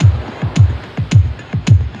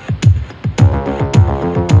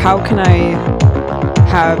how can I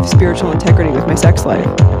have spiritual integrity with my sex life,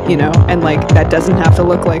 you know? And like that doesn't have to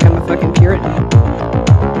look like I'm a fucking Puritan.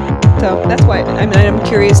 So that's why I'm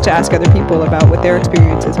curious to ask other people about what their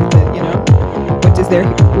experience is with it, you know?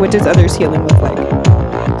 What does others' healing look like?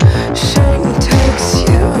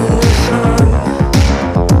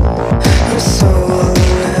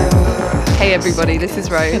 Hey everybody, this is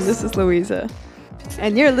Rose. And this is Louisa.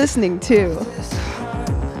 And you're listening to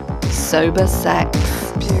Sober Sex.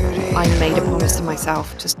 I made a promise to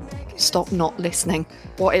myself to stop not listening.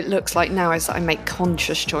 What it looks like now is that I make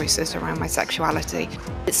conscious choices around my sexuality.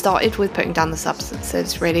 It started with putting down the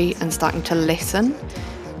substances, really, and starting to listen.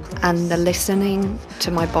 And the listening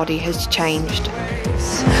to my body has changed.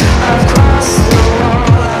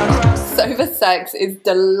 Sober Sex is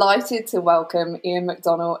delighted to welcome Ian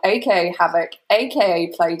McDonald, aka Havoc, aka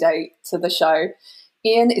Playdate, to the show.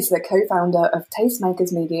 Ian is the co-founder of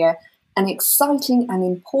Tastemakers Media, an exciting and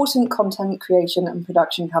important content creation and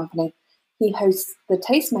production company. He hosts the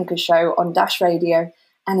Tastemakers Show on Dash Radio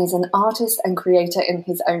and is an artist and creator in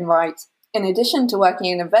his own right, in addition to working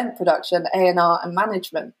in event production, A&R and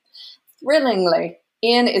management. Thrillingly,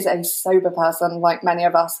 Ian is a sober person like many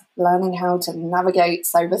of us, learning how to navigate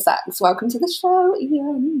sober sex. Welcome to the show,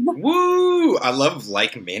 Ian. Woo! I love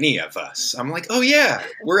like many of us. I'm like, oh yeah,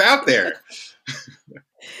 we're out there.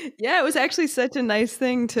 Yeah, it was actually such a nice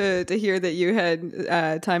thing to hear that you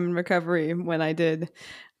had time in recovery when I did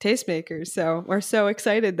Tastemakers. So we're so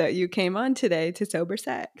excited that you came on today to Sober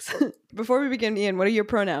Sex. Before we begin, Ian, what are your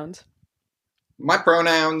pronouns? My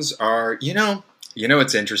pronouns are,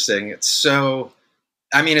 it's interesting. It's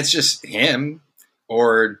just him,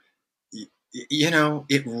 or,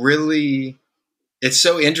 it's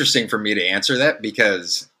so interesting for me to answer that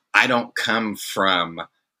because I don't come from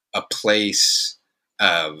a place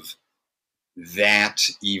of that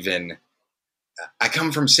even. I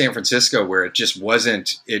come from San Francisco where it just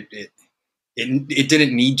wasn't, it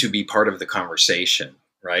didn't need to be part of the conversation,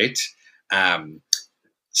 right?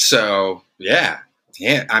 So yeah.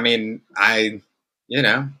 I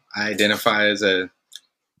identify as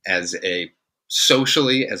a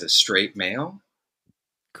socially as a straight male.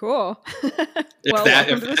 Cool. If that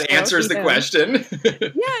answers the question.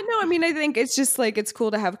 I think it's just like, it's cool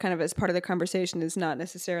to have kind of as part of the conversation is not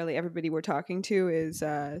necessarily everybody we're talking to is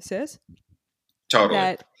cis. Totally.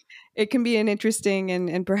 That it can be an interesting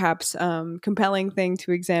and perhaps compelling thing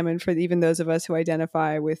to examine for even those of us who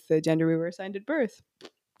identify with the gender we were assigned at birth.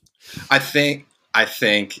 I think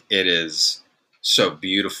it is so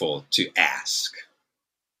beautiful to ask.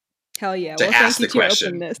 Hell yeah. To ask the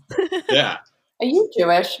question. Yeah. Are you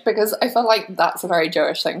Jewish? Because I feel like that's a very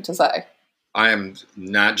Jewish thing to say. I am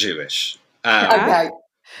not Jewish. Okay.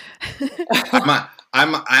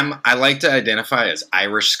 I like to identify as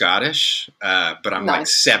Irish Scottish, but I'm like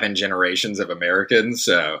 7 generations of Americans,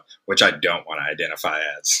 which I don't want to identify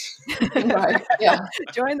as. Right. Yeah.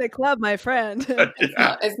 Join the club, my friend.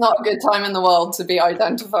 Yeah. It's not a good time in the world to be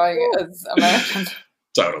identifying as American.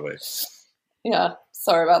 Totally. Yeah.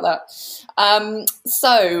 Sorry about that.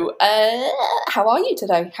 So, how are you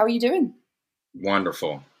today? How are you doing?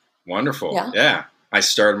 Wonderful. Yeah. I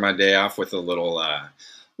started my day off with a little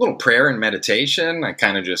prayer and meditation. I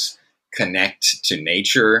kind of just connect to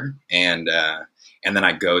nature, and then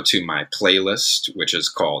I go to my playlist, which is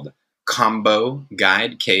called Combo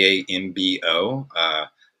Guide, Kambo.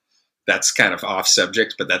 That's kind of off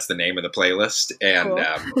subject, but that's the name of the playlist, and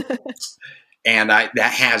Cool. and that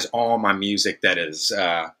has all my music that is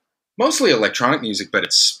mostly electronic music, but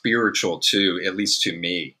it's spiritual too, at least to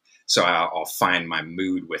me. So I'll find my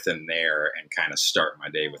mood within there and kind of start my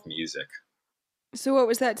day with music. So what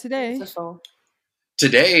was that today? Beautiful.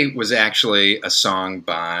 Today was actually a song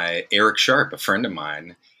by Eric Sharp, a friend of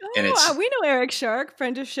mine. We know Eric Sharp,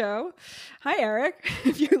 friend of show. Hi, Eric.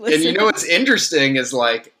 If you're listening. And what's interesting is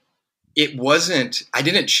I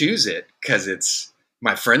didn't choose it because it's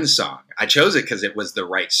my friend's song. I chose it because it was the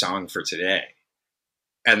right song for today.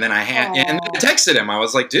 And then I texted him. I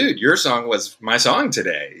was like, dude, your song was my song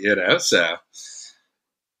today, so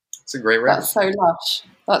it's a great record. That's so lush.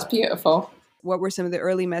 That's beautiful. What were some of the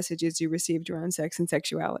early messages you received around sex and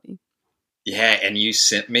sexuality? Yeah, and you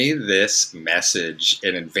sent me this message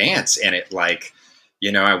in advance, and it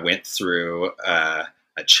I went through a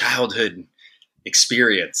childhood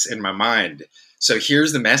experience in my mind. So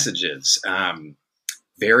here's the messages.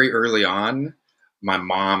 Very early on, I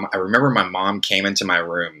remember my mom came into my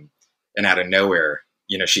room, and out of nowhere,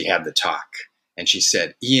 she had the talk, and she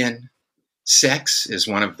said, Ian, sex is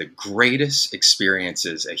one of the greatest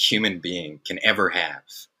experiences a human being can ever have.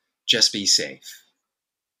 Just be safe.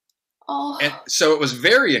 Oh, And so it was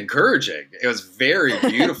very encouraging. It was very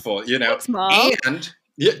beautiful, you know. Thanks, Mom. And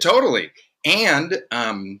yeah, totally. And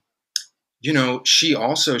you know, she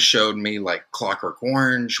also showed me like Clockwork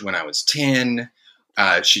Orange when I was 10.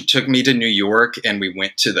 She took me to New York and we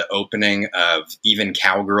went to the opening of Even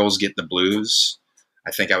Cowgirls Get the Blues.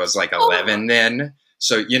 I think I was like 11 then.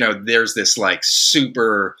 So, you know, there's this like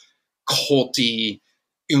super culty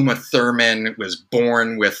Uma Thurman was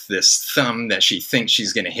born with this thumb that she thinks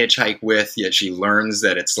she's going to hitchhike with, yet she learns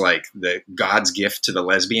that it's like the God's gift to the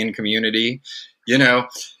lesbian community, you know?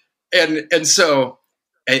 And so,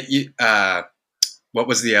 what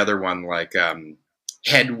was the other one? Like,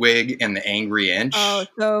 Hedwig and the Angry Inch. Oh,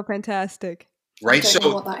 so fantastic. Right. I don't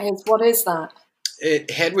know what that is. What is that?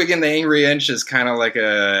 Hedwig and the Angry Inch is kind of like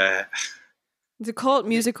It's a cult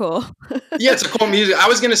musical. Yeah, it's a cool music. I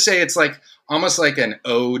was going to say it's like almost like an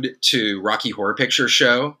ode to Rocky Horror Picture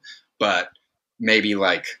Show, but maybe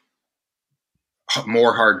like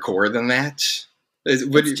more hardcore than that.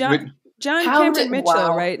 John Cameron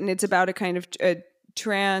Mitchell, right? And it's about a kind of a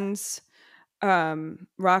trans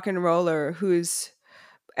rock and roller whose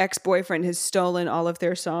ex-boyfriend has stolen all of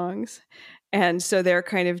their songs. And so they're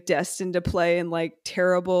kind of destined to play in like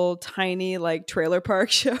terrible, tiny, like trailer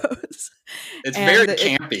park shows. It's very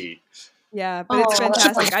campy. Yeah, but it's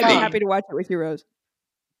fantastic. I'd be happy to watch it with you, Rose.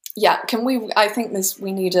 Yeah, can we? I think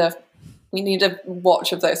we need a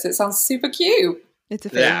watch of this. It sounds super cute. It's a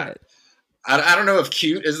favorite. Yeah. I don't know if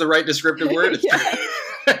cute is the right descriptive word.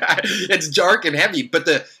 It's dark and heavy. But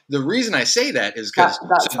the reason I say that is because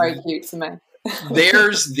that's very cute to me.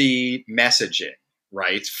 There's the messaging,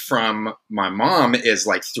 right, from my mom is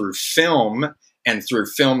like through film and through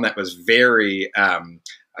film that was very,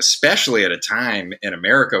 especially at a time in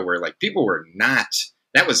America where like people were not,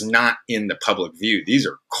 that was not in the public view. These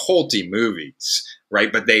are culty movies,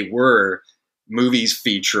 right? But they were movies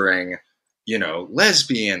featuring, you know,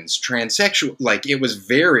 lesbians, transsexual, like it was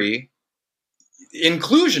very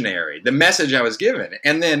inclusionary, the message I was given.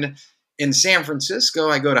 And then in San Francisco,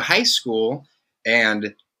 I go to high school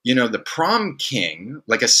and, you know, the prom king,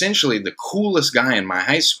 like essentially the coolest guy in my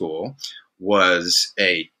high school was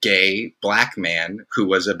a gay black man who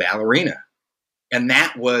was a ballerina. And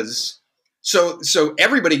that was, so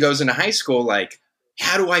everybody goes into high school like,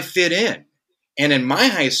 how do I fit in? And in my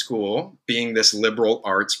high school, being this liberal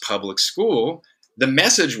arts public school, the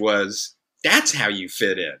message was, that's how you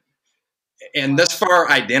fit in. And thus far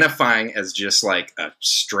identifying as just like a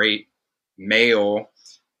straight male,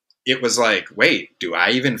 it was like, wait, do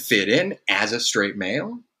I even fit in as a straight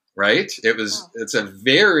male? Right? It's a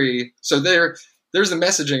very, so there's the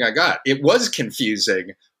messaging I got. It was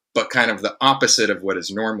confusing, but kind of the opposite of what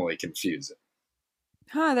is normally confusing.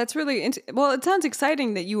 Huh, that's really well, it sounds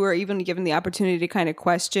exciting that you were even given the opportunity to kind of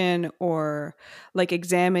question or like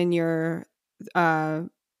examine your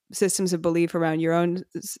systems of belief around your own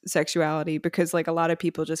sexuality, because like a lot of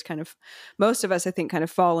people just kind of, most of us I think kind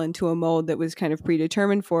of fall into a mold that was kind of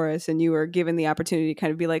predetermined for us, and you were given the opportunity to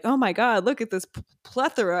kind of be like, oh my God, look at this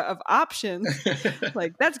plethora of options.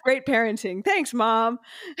 Like, that's great parenting. Thanks, Mom.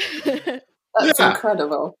 That's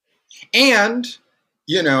incredible. And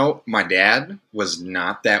you know, my dad was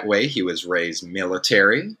not that way. He was raised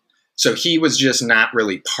military. So he was just not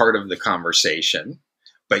really part of the conversation.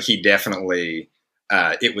 But he definitely,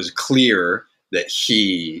 it was clear that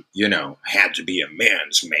he, you know, had to be a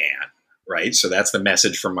man's man, right? So that's the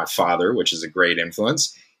message from my father, which is a great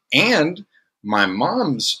influence. And my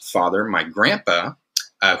mom's father, my grandpa,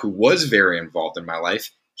 who was very involved in my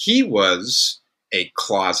life, he was a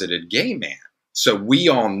closeted gay man. So we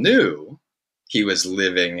all knew he was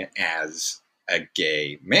living as a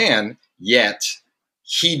gay man, yet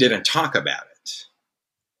he didn't talk about it.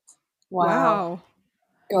 Wow.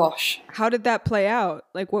 Gosh. How did that play out?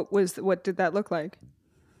 Like, what did that look like?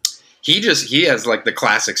 He has like the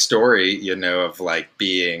classic story, you know, of like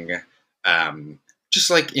being just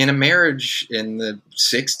like in a marriage in the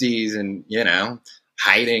 60s and, you know,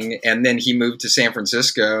 hiding. And then he moved to San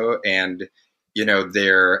Francisco and, you know,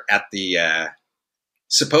 they're at the,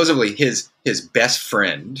 supposedly his best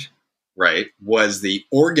friend, right, was the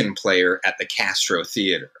organ player at the Castro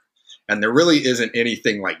Theater. And there really isn't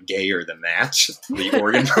anything like gayer than that, the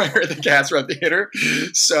organ player at the Castro Theater.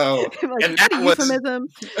 So, like, and that was, euphemism.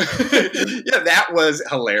 Yeah, that was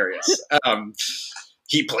hilarious.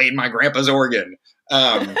 He played my grandpa's organ.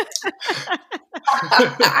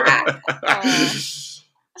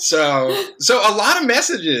 So a lot of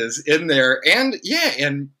messages in there, and yeah,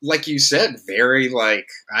 and like you said, very like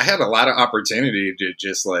I had a lot of opportunity to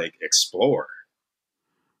just like explore.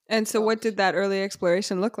 And so what did that early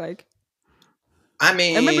exploration look like? I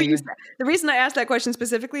mean, I remember the reason I asked that question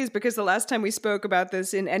specifically is because the last time we spoke about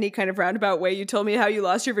this in any kind of roundabout way, you told me how you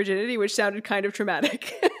lost your virginity, which sounded kind of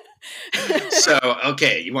traumatic. so,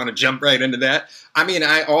 okay, you want to jump right into that? I mean,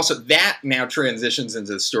 I also, that now transitions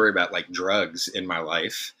into the story about like drugs in my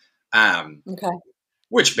life. Okay.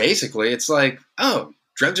 Which basically it's like, oh,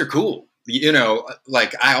 drugs are cool. You know,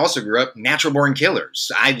 like I also grew up natural born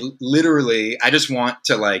killers. I just want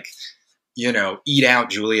to like, you know, eat out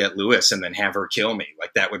Juliette Lewis and then have her kill me.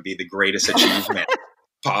 Like that would be the greatest achievement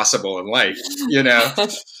possible in life, you know?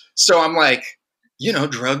 So I'm like, you know,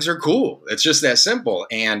 drugs are cool. It's just that simple.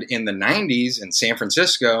 And in the 90s in San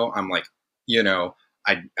Francisco, I'm like, you know,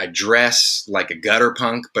 I dress like a gutter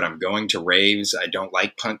punk, but I'm going to raves. I don't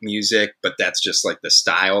like punk music, but that's just like the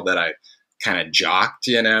style that I kind of jocked,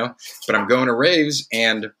 you know, but I'm going to raves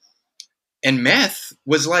and meth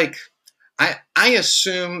was like, I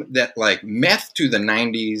assume that like meth to the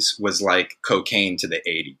 90s was like cocaine to the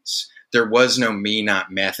 80s. There was no me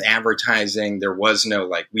not meth advertising. There was no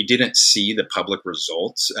like, we didn't see the public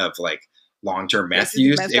results of like long-term meth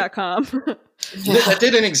use. Meth.com. That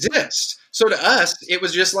didn't exist. So to us, it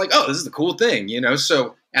was just like, oh, this is the cool thing, you know?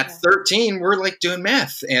 So at 13, we're like doing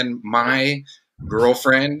meth. And my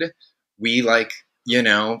girlfriend, we like, you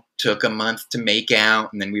know, took a month to make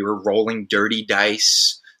out and then we were rolling dirty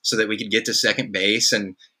dice so that we could get to second base.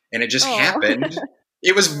 And it just happened.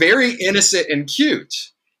 It was very innocent and cute.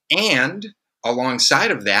 And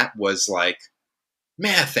alongside of that was like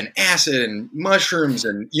meth and acid and mushrooms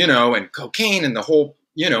and, you know, and cocaine and the whole,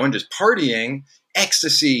 you know, and just partying,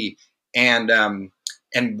 ecstasy. And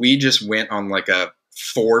we just went on like a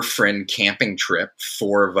 4-friend camping trip,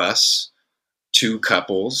 4 of us, 2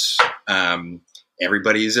 couples.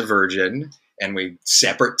 Everybody is a virgin and we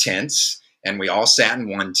separate tents and we all sat in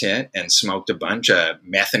one tent and smoked a bunch of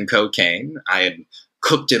meth and cocaine. I had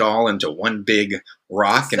cooked it all into one big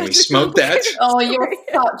rock and we smoked that. Oh, you're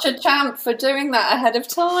such a champ for doing that ahead of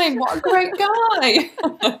time. What a great guy.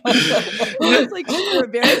 It was like we were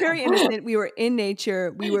very, very innocent. We were in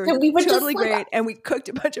nature. We were totally great. And we cooked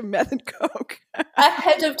a bunch of meth and coke.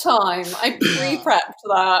 Ahead of time. I pre-prepped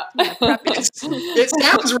that. It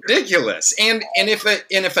sounds ridiculous. And if a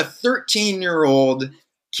 13-year-old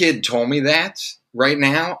kid told me that right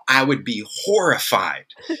now, I would be horrified.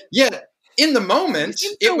 Yet in the moment,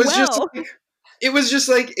 it was just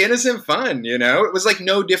like innocent fun, you know? It was like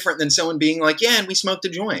no different than someone being like, yeah, and we smoked a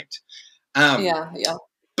joint. Yeah.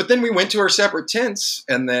 But then we went to our separate tents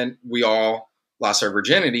and then we all lost our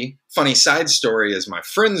virginity. Funny side story is my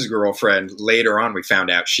friend's girlfriend, later on we found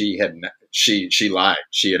out she lied.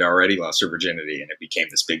 She had already lost her virginity and it became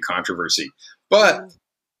this big controversy. But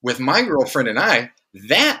with my girlfriend and I,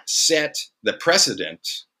 that set the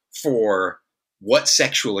precedent for what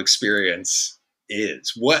sexual experience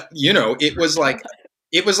is. What, you know, it was like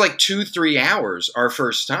 2-3 hours our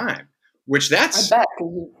first time, which that's... I bet.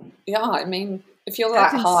 Yeah, I mean, if you're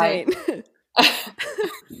that high...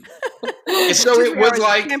 So it was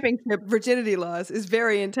like... Camping trip virginity loss is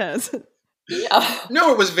very intense. Yeah.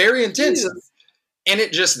 No, it was very intense. Jesus. And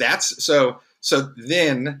it just, that's... So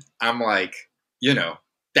then I'm like, you know,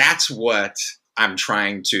 that's what I'm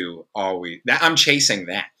trying to always... I'm chasing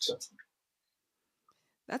that.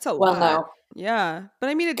 That's a lot. Well, no. Yeah. But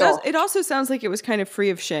I mean, it also sounds like it was kind of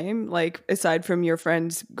free of shame, like aside from your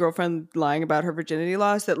friend's girlfriend lying about her virginity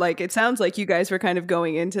loss, that like, it sounds like you guys were kind of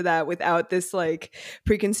going into that without this like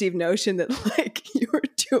preconceived notion that like you were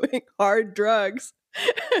doing hard drugs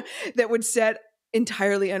that would set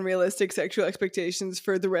entirely unrealistic sexual expectations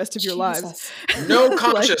for the rest of your lives. No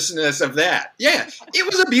consciousness of that. Yeah. It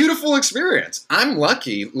was a beautiful experience. I'm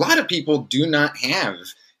lucky. A lot of people do not have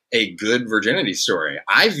a good virginity story.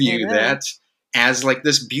 I view that as like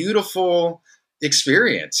this beautiful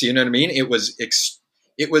experience. You know what I mean? It was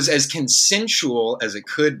as consensual as it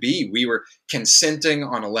could be. We were consenting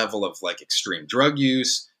on a level of like extreme drug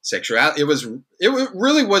use, sexuality. It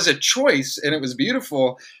really was a choice and it was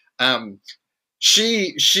beautiful.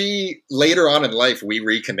 She later on in life, we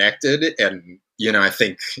reconnected and, you know, I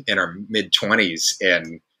think in our mid-20s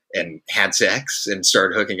and had sex and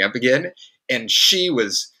started hooking up again. And she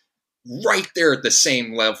was right there at the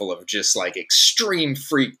same level of just like extreme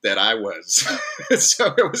freak that I was.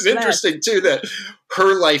 So it was interesting too that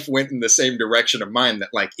her life went in the same direction of mine, that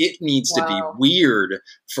like it needs to be weird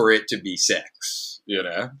for it to be sex, you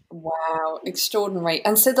know? Wow, extraordinary.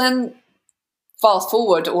 And so then fast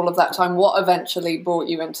forward all of that time, what eventually brought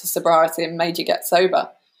you into sobriety and made you get sober?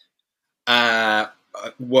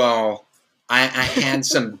 Well, I had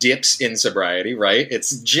some dips in sobriety, right?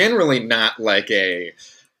 It's generally not like a,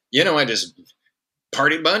 you know, I just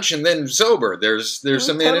party bunch and then sober. There's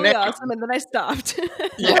some totally in and out. awesome, and then I stopped.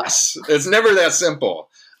 Yes, it's never that simple.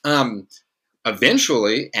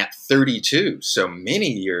 Eventually, at 32, so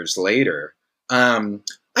many years later, I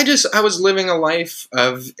was living a life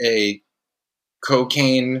of a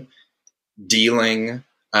cocaine dealing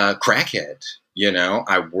crackhead.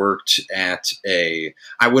 I worked I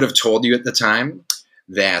would have told you at the time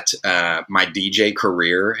that my DJ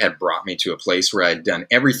career had brought me to a place where I'd done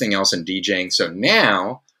everything else in DJing. So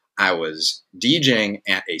now I was DJing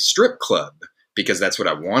at a strip club because that's what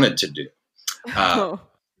I wanted to do.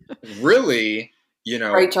 Really,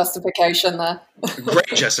 great justification there. Great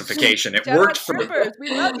justification. It Shout worked out for strippers.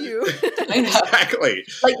 We love you. Exactly.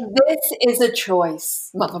 Like, this is a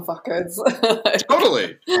choice, motherfuckers.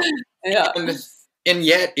 Totally. Yeah. And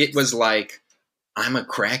yet it was like, I'm a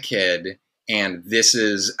crackhead, and this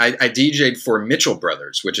is I DJ'd for Mitchell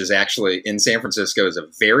Brothers, which is actually in San Francisco, is a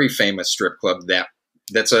very famous strip club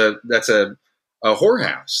that's a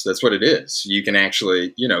whorehouse. That's what it is. You can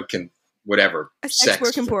actually, whatever. A sex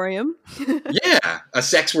work emporium. Yeah, a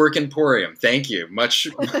sex work emporium. Thank you. Much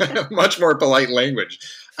more polite language.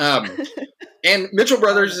 And Mitchell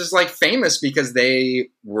Brothers is like famous because they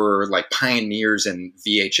were like pioneers in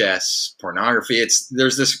VHS pornography.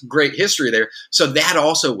 There's this great history there. So that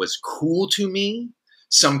also was cool to me,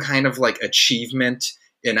 some kind of like achievement.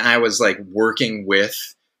 And I was like working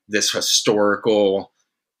with this historical,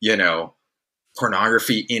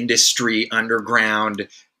 pornography industry, underground,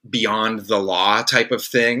 beyond the law type of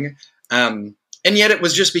thing. And yet it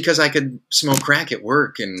was just because I could smoke crack at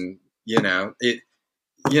work. And,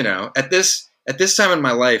 at this time in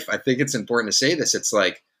my life, I think it's important to say this. It's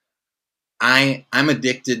like, I'm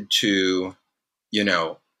addicted to,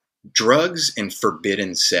 drugs and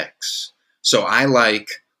forbidden sex. So I like,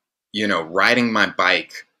 riding my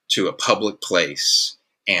bike to a public place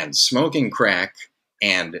and smoking crack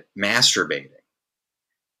and masturbating,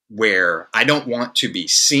 where I don't want to be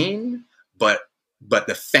seen, but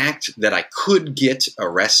the fact that I could get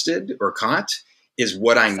arrested or caught is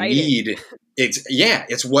what I need.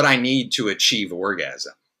 It's what I need to achieve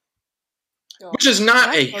orgasm, which is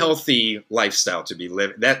not a healthy lifestyle to be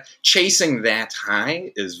living. That chasing that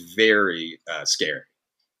high is very scary.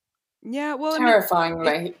 Yeah, well,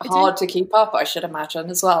 terrifyingly hard to keep up, I should imagine,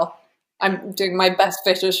 as well. I'm doing my best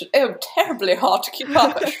fetish. Oh, terribly hard to keep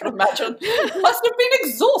up, I should imagine. Must have been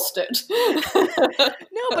exhausted.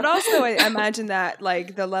 No, but also I imagine that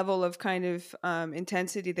like the level of kind of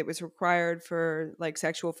intensity that was required for like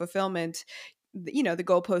sexual fulfillment, the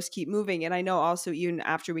goalposts keep moving. And I know also even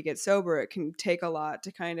after we get sober, it can take a lot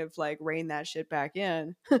to kind of like rein that shit back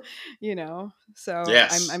in, So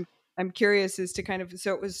yes. I'm curious as to kind of, it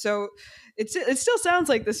still sounds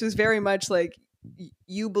like this was very much like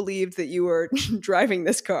you believed that you were driving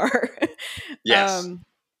this car. Yes.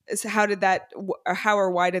 So how or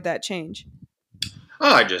why did that change?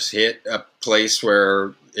 Oh, I just hit a place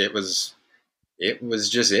where it was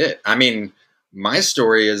just it. I mean, my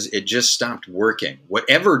story is it just stopped working.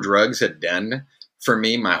 Whatever drugs had done for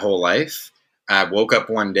me my whole life, I woke up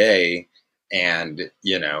one day and,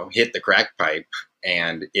 hit the crack pipe,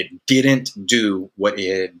 and it didn't do what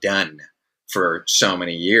it had done for so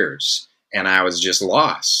many years. And I was just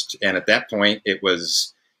lost. And at that point, it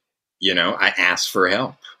was, I asked for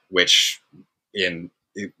help, I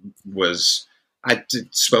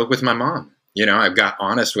spoke with my mom. I got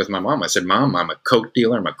honest with my mom. I said, Mom, I'm a coke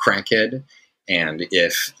dealer. I'm a crackhead. And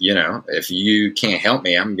if you can't help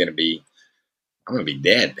me, I'm going to be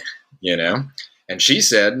dead, And she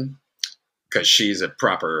said, because she's a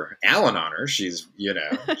proper Al-Anoner, she's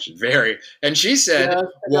very, and she said,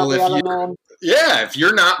 well, if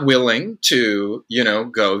you're not willing to,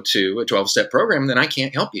 go to a 12-step program, then I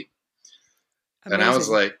can't help you. Amazing. And I was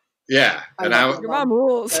like, yeah. Your mom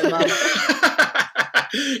rules. And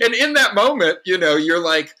in that moment, you're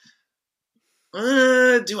like, do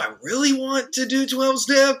I really want to do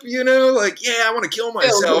 12-step? I want to kill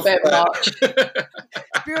myself.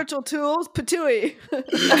 Spiritual tools, patooey.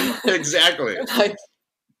 Exactly.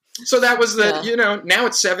 So that was now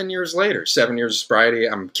it's 7 years later, 7 years of sobriety.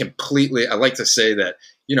 I like to say that,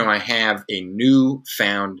 I have a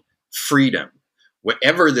newfound freedom.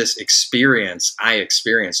 Whatever this experience I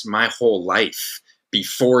experienced my whole life,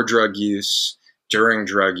 before drug use, during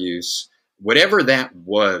drug use, whatever that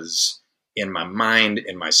was in my mind,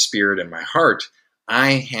 in my spirit, in my heart,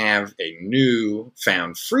 I have a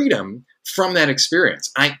newfound freedom from that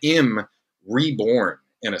experience. I am reborn,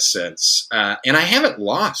 in a sense, and I haven't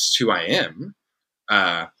lost who I am.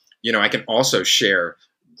 I can also share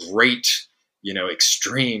great,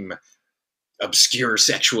 extreme obscure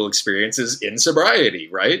sexual experiences in sobriety,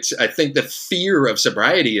 right? I think the fear of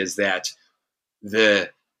sobriety is that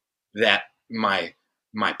my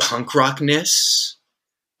punk rockness,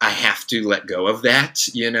 I have to let go of that,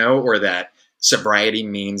 or that sobriety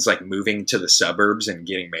means like moving to the suburbs and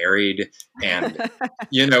getting married and,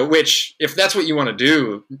 which if that's what you want to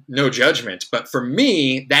do, no judgment. But for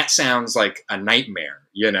me, that sounds like a nightmare,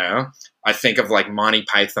 I think of like Monty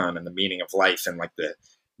Python and the Meaning of Life and like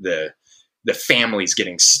the families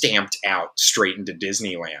getting stamped out straight into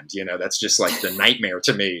Disneyland, that's just like the nightmare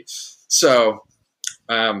to me. So,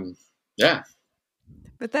 yeah.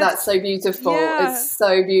 But that's so beautiful. Yeah. It's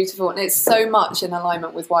so beautiful. And it's so much in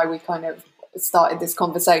alignment with why we kind of started this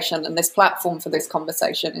conversation, and this platform for this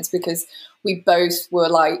conversation is because we both were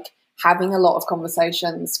like having a lot of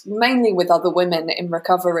conversations, mainly with other women in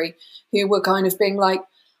recovery, who were kind of being like,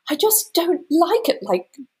 I just don't like it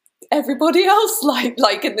like everybody else,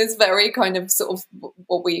 like in this very kind of sort of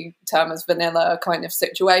what we term as vanilla kind of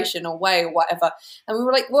situation or way or whatever. And we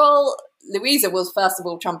were like, well, Louisa was first of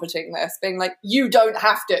all trumpeting this, being like, you don't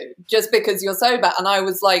have to just because you're sober. And I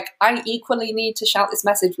was like, I equally need to shout this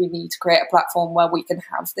message. We need to create a platform where we can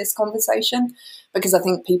have this conversation, because I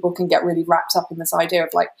think people can get really wrapped up in this idea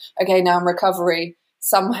of like, okay, now I'm recovery,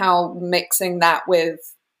 somehow mixing that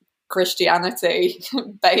with Christianity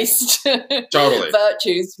based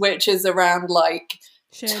virtues, which is around like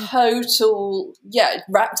shame. Total,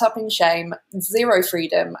 wrapped up in shame, zero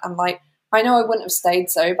freedom. And like, I know I wouldn't have stayed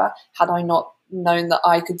sober had I not known that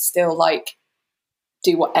I could still like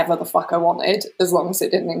do whatever the fuck I wanted, as long as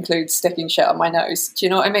it didn't include sticking shit on my nose. Do you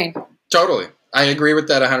know what I mean? Totally. I agree with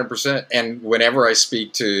that 100%. And whenever I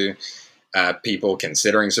speak to people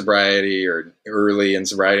considering sobriety or early in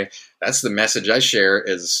sobriety, that's the message I share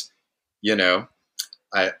is,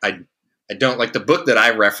 I don't like the book that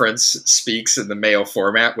I reference speaks in the male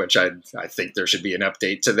format, which I think there should be an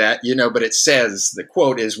update to that, but it says, the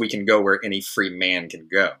quote is, we can go where any free man can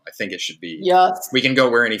go. I think it should be, yes. We can go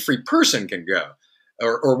where any free person can go,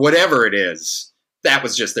 or whatever it is. That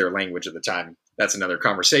was just their language at the time. That's another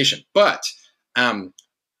conversation. But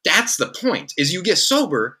that's the point, is you get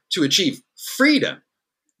sober to achieve freedom,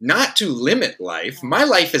 not to limit life. My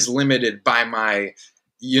life is limited by my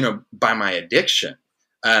addiction.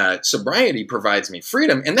 Sobriety provides me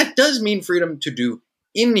freedom, and that does mean freedom to do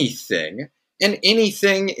anything, and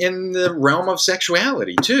anything in the realm of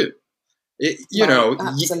sexuality too.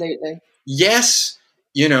 Absolutely. Yes,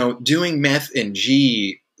 doing meth and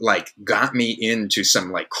G like got me into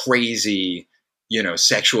some like crazy,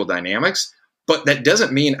 sexual dynamics, but that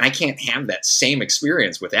doesn't mean I can't have that same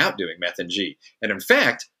experience without doing meth and G. And in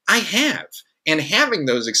fact, I have, and having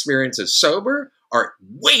those experiences sober are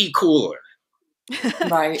way cooler.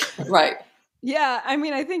 Right. Yeah, I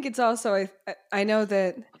mean, I think it's also, I know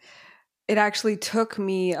that it actually took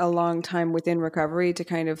me a long time within recovery to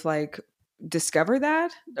kind of like discover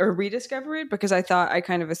that or rediscover it, because I thought I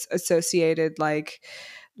kind of associated like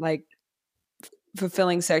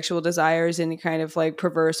fulfilling sexual desires in a kind of like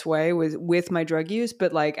perverse way with my drug use,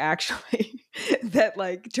 but like actually that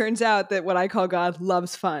like turns out that what I call God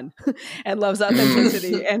loves fun and loves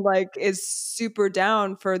authenticity and like is super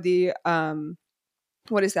down for the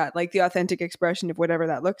what is that, like the authentic expression of whatever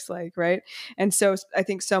that looks like, right? And so I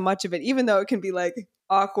think so much of it, even though it can be like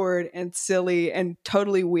awkward and silly and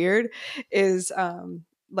totally weird, is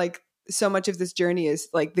like so much of this journey is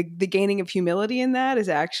like the gaining of humility in that is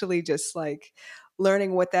actually just like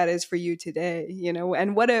learning what that is for you today,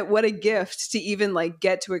 and what a gift to even like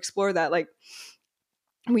get to explore that. Like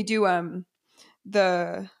we do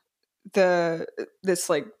this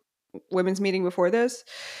like women's meeting before this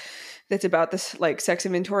that's about this like sex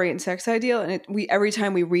inventory and sex ideal, and we every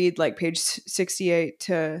time we read like page 68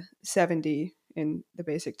 to 70 in the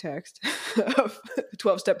basic text of the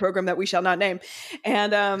 12-step program that we shall not name,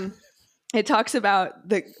 and it talks about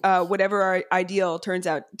the whatever our ideal turns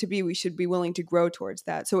out to be, we should be willing to grow towards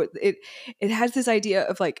that. So it has this idea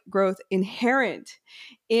of like growth inherent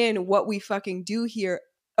in what we fucking do here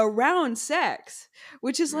around sex,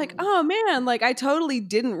 which is like, oh man, like I totally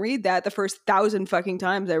didn't read that the first 1,000 fucking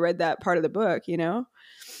times I read that part of the book,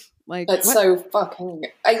 like it's so fucking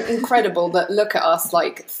incredible that look at us,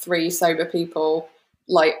 like three sober people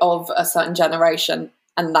like of a certain generation,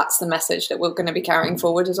 and that's the message that we're going to be carrying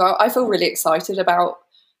forward as well. I feel really excited about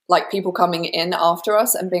like people coming in after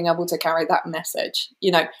us and being able to carry that message,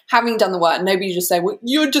 having done the work. And nobody just say, well,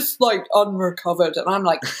 you're just like unrecovered. And I'm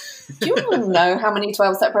like, do you want to know how many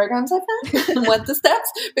 12-step programs I've had and what the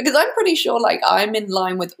steps? Because I'm pretty sure like I'm in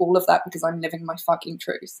line with all of that because I'm living my fucking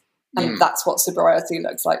truth. And that's what sobriety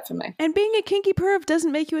looks like for me. And being a kinky perv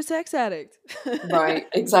doesn't make you a sex addict. Right,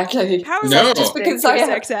 exactly. No. Just because I am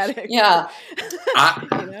a sex addict. Yeah.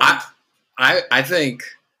 I think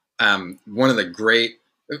one of the great,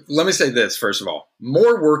 let me say this, first of all,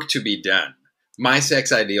 more work to be done. My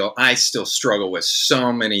sex ideal, I still struggle with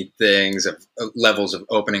so many things of levels of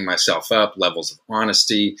opening myself up, levels of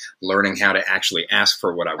honesty, learning how to actually ask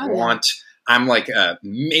for what I want. I'm like a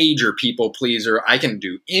major people pleaser. I can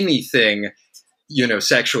do anything,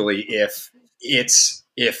 sexually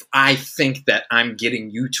if I think that I'm getting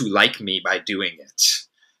you to like me by doing it,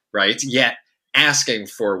 right? Yet asking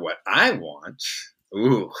for what I want,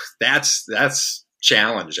 ooh, that's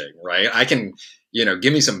challenging, right? I can,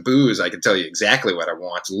 give me some booze, I can tell you exactly what I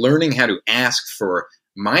want. Learning how to ask for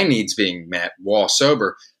my needs being met while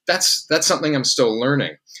sober, that's something I'm still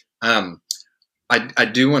learning. I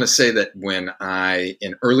do want to say that when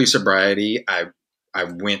in early sobriety, I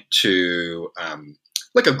went to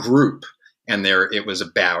like a group, and it was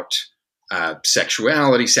about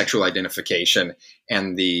sexuality, sexual identification,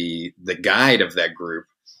 and the guide of that group,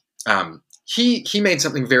 he made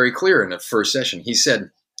something very clear in the first session. He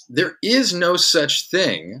said, there is no such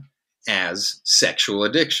thing as sexual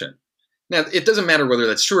addiction. Now, it doesn't matter whether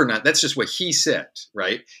that's true or not. That's just what he said,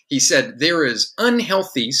 right? He said there is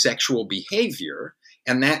unhealthy sexual behavior,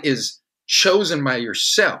 and that is chosen by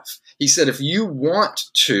yourself. He said if you want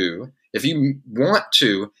to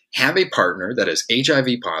have a partner that is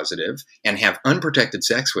HIV positive and have unprotected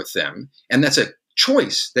sex with them, and that's a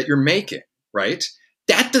choice that you're making, right?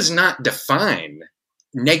 That does not define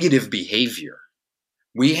negative behavior.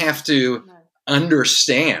 We have to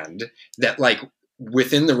understand that, like,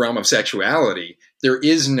 within the realm of sexuality, there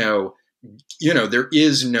is no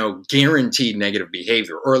guaranteed negative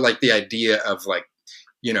behavior, or like the idea of like,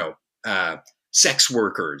 sex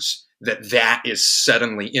workers, that is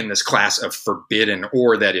suddenly in this class of forbidden,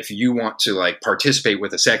 or that if you want to like participate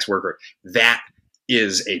with a sex worker, that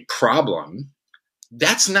is a problem.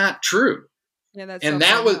 That's not true. Yeah, that's and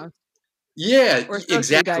that was, yeah, or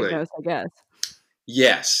exactly. I guess.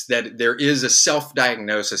 Yes, that there is a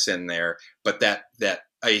self-diagnosis in there, but that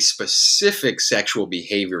a specific sexual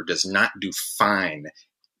behavior does not define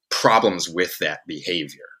problems with that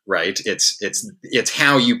behavior, right? It's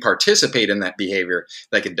how you participate in that behavior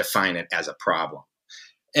that can define it as a problem.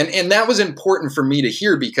 And that was important for me to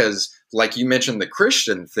hear, because like you mentioned the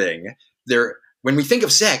Christian thing, when we think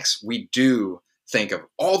of sex, we do think of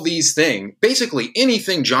all these things. Basically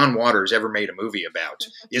anything John Waters ever made a movie about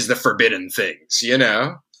is the forbidden things,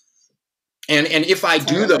 And if I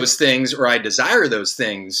do those things, or I desire those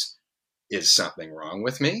things, is something wrong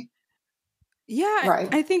with me? Yeah,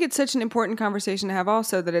 right. I think it's such an important conversation to have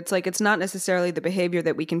also, that it's like, it's not necessarily the behavior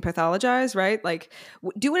that we can pathologize, right? Like,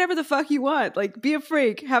 do whatever the fuck you want, like, be a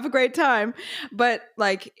freak, have a great time. But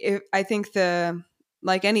like, I think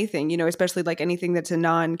like anything, especially like anything that's a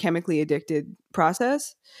non-chemically addicted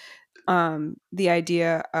process, the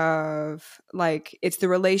idea of like, it's the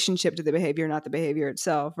relationship to the behavior, not the behavior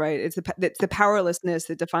itself, right? It's the powerlessness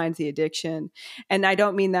that defines the addiction. And I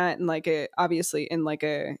don't mean that in like obviously in like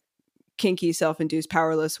a kinky self-induced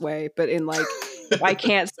powerless way, but in like, I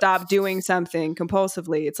can't stop doing something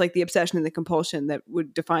compulsively. It's like the obsession and the compulsion that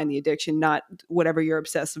would define the addiction, not whatever you're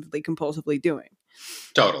obsessively compulsively doing.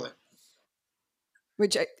 Totally.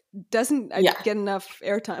 Which doesn't get enough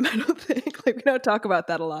airtime, I don't think. Like, we don't talk about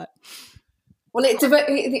that a lot. Well,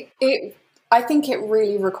 I think it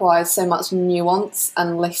really requires so much nuance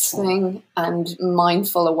and listening and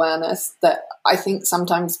mindful awareness that I think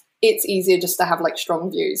sometimes it's easier just to have like strong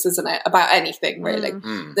views, isn't it, about anything really,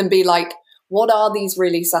 than be like, what are these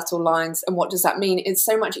really subtle lines and what does that mean? It's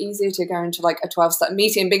so much easier to go into like a 12-step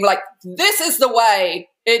meeting and being like, this is the way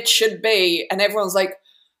it should be. And everyone's like,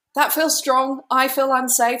 that feels strong. I feel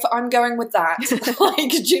unsafe. I'm going with that.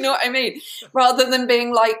 Like, do you know what I mean? Rather than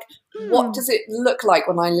being like, what does it look like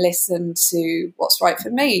when I listen to what's right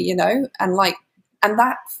for me, And like, and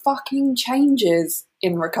that fucking changes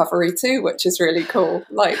in recovery too, which is really cool.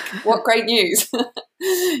 Like, what great news,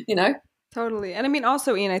 Totally. And I mean,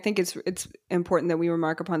 also, Ian, I think it's important that we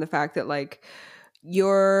remark upon the fact that like,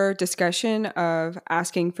 your discussion of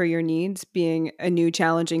asking for your needs being a new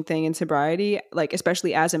challenging thing in sobriety, like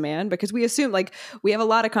especially as a man, because we assume, like, we have a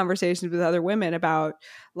lot of conversations with other women about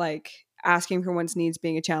like asking for one's needs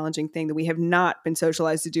being a challenging thing that we have not been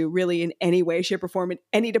socialized to do really in any way, shape, or form in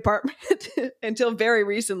any department until very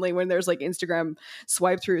recently, when there's like Instagram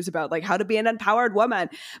swipe throughs about like how to be an empowered woman.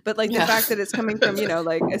 But like the fact that it's coming from,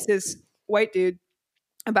 like a cis white dude,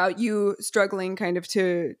 about you struggling kind of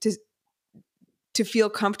to to feel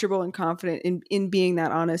comfortable and confident in being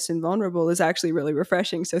that honest and vulnerable is actually really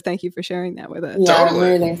refreshing. So thank you for sharing that with us. Yeah, Totally.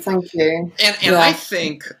 really. Thank you. And I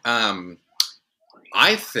think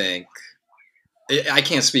I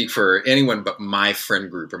can't speak for anyone but my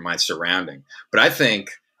friend group or my surrounding, but I think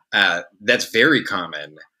that's very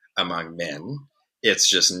common among men. It's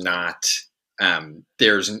just not.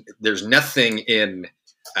 There's nothing in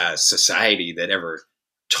society that ever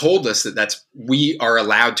told us that we are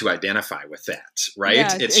allowed to identify with that, right?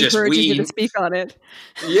 Yeah, it's it just encourages you to speak on it.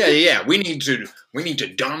 Yeah. We need to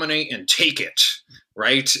dominate and take it,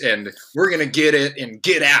 right? And we're gonna get it and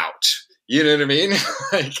get out. You know what I mean?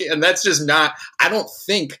 And that's just not. I don't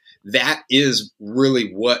think that is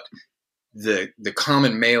really what the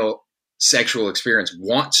common male sexual experience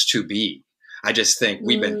wants to be. I just think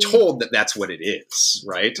we've been told that that's what it is,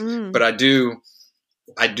 right? But I do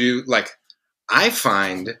like. I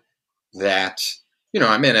find that,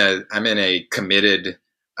 I'm in a committed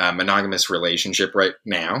monogamous relationship right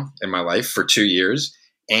now in my life for 2 years.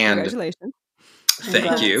 And congratulations.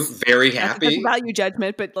 Thank you. Very happy. That's a value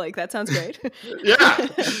judgment, but like that sounds great. Yeah.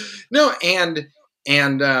 No, and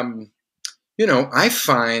I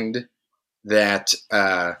find that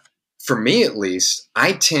for me at least,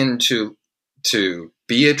 I tend to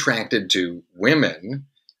be attracted to women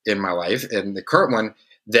in my life, and the current one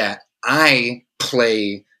that I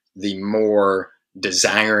play the more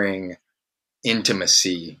desiring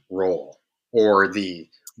intimacy role, or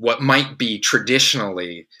what might be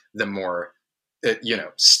traditionally the more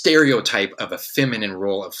stereotype of a feminine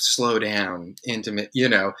role of slow down, intimate,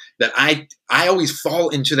 that I always fall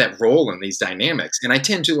into that role in these dynamics. And I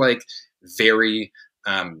tend to like very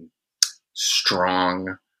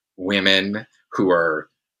strong women who are,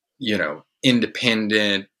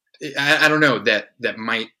 independent. I don't know, that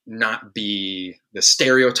might not be the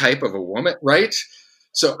stereotype of a woman, right?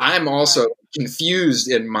 So I'm also confused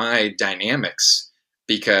in my dynamics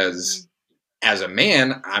because as a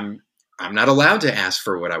man, I'm not allowed to ask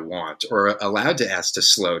for what I want, or allowed to ask to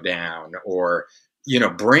slow down, or,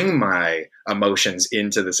 bring my emotions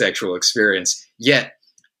into the sexual experience. Yet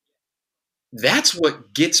that's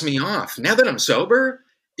what gets me off. Now that I'm sober,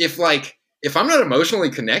 if I'm not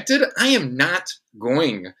emotionally connected, I am not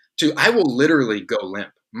going to, I will literally go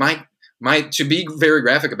limp. To be very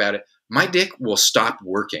graphic about it, my dick will stop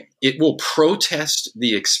working. It will protest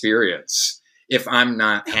the experience if I'm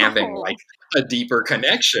not having a deeper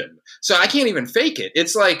connection. So I can't even fake it.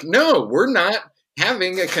 It's like, no, we're not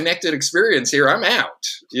having a connected experience here. I'm out,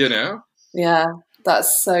 Yeah,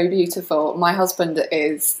 that's so beautiful. My husband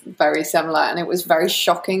is very similar, and it was very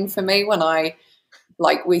shocking for me when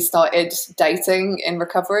we started dating in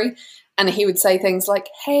recovery, and he would say things like,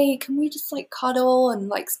 hey, can we just cuddle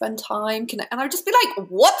and spend time? And I'd just be like,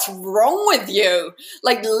 what's wrong with you?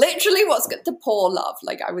 Literally what's good to poor love.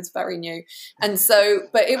 I was very new. And so,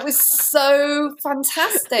 but it was so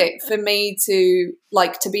fantastic for me to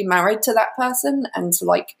be married to that person, and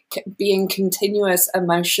to be in continuous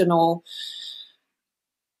emotional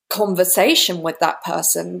conversation with that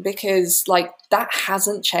person, because that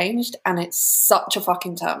hasn't changed, and it's such a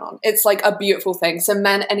fucking turn on. It's a beautiful thing. So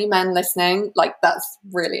any men listening, that's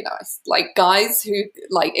really nice. Guys who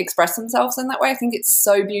express themselves in that way, I think it's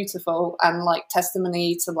so beautiful, and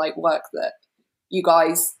testimony to work that you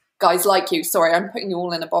guys like you. Sorry, I'm putting you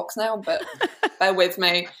all in a box now, but bear with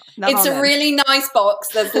me. It's a really nice box.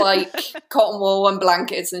 There's cotton wool and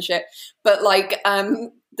blankets and shit, but I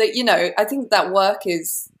think that work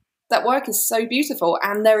is so beautiful,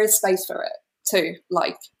 and there is space for it too,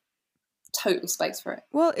 total space for it.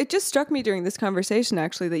 Well, it just struck me during this conversation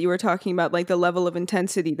actually that you were talking about the level of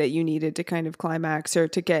intensity that you needed to kind of climax or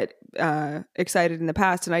to get excited in the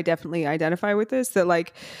past, and I definitely identify with this,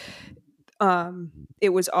 that it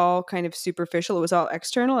was all kind of superficial. It was all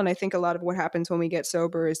external. And I think a lot of what happens when we get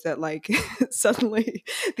sober is that suddenly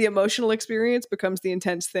the emotional experience becomes the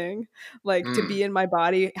intense thing. To be in my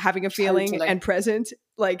body, having a feeling and present,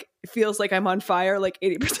 it feels like I'm on fire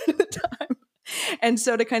 80% of the time. And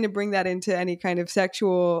so to kind of bring that into any kind of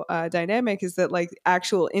sexual dynamic is that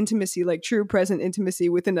actual intimacy, true present intimacy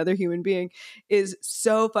with another human being is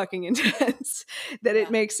so fucking intense that it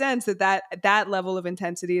makes sense that level of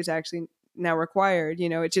intensity is actually now required.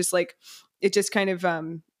 It just kind of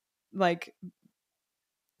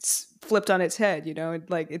flipped on its head,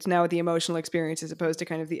 it's now the emotional experience as opposed to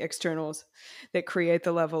kind of the externals that create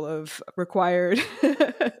the level of required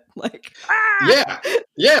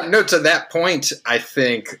No, to that point, I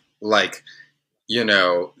think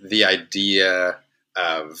the idea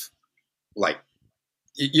of I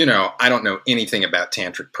don't know anything about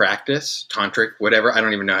tantric practice, tantric, whatever. I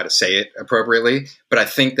don't even know how to say it appropriately, but I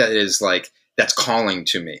think that is that's calling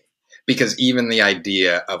to me, because even the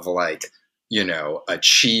idea of like, you know,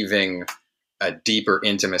 achieving a deeper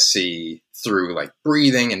intimacy through like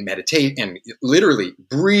breathing and meditate and literally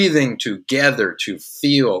breathing together to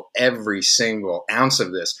feel every single ounce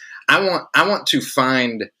of this. I want to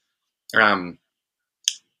find,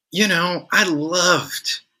 you know, I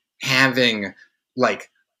loved having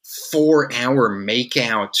like 4-hour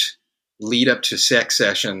makeout lead up to sex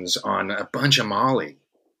sessions on a bunch of Molly,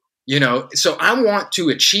 you know? So I want to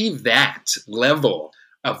achieve that level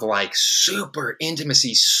of like super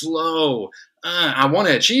intimacy, slow. I want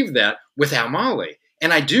to achieve that without Molly.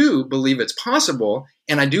 And I do believe it's possible.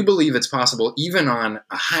 And I do believe it's possible even on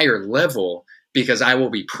a higher level, because I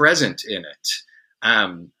will be present in it.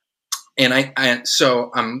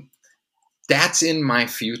 So that's in my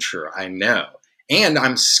future, I know. And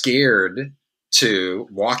I'm scared to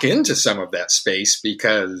walk into some of that space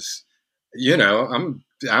because, you know,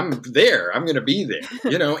 I'm there. I'm going to be there,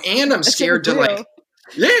 you know, and I'm scared to like,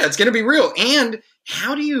 yeah, it's going to be real. And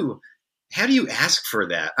how do you ask for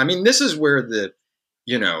that? I mean, this is where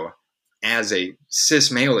you know, as a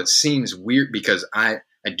cis male, it seems weird because I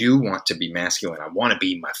do want to be masculine. I want to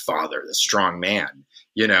be my father, the strong man,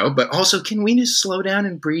 you know, but also can we just slow down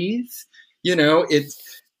and breathe? You know,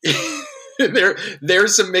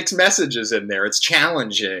 there's some mixed messages in there. It's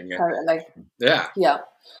challenging. Totally. Yeah. Yeah.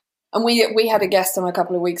 And we had a guest on a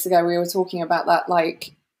couple of weeks ago. We were talking about that.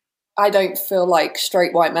 Like, I don't feel like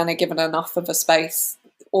straight white men are given enough of a space,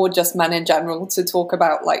 or just men in general, to talk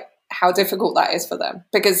about like how difficult that is for them.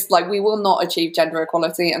 Because like we will not achieve gender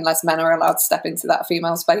equality unless men are allowed to step into that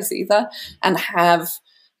female space either and have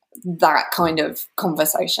that kind of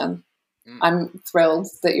conversation. I'm thrilled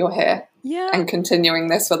that you're here. Yeah. And continuing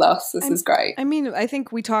this with us. This is great. I mean, I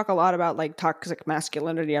think we talk a lot about like toxic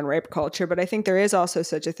masculinity and rape culture, but I think there is also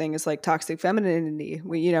such a thing as like toxic femininity,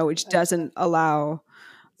 which doesn't allow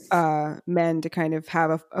men to kind of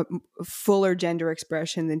have a fuller gender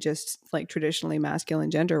expression than just like traditionally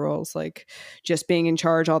masculine gender roles, like just being in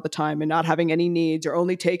charge all the time and not having any needs or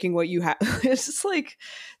only taking what you have. It's just like,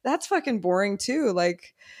 that's fucking boring too.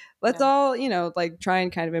 Like, let's all, you know, like try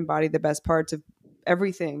and kind of embody the best parts of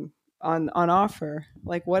everything on offer.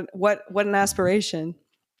 Like what an aspiration.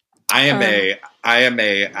 I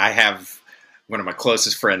have one of my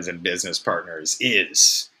closest friends and business partners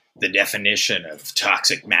is the definition of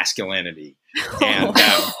toxic masculinity. And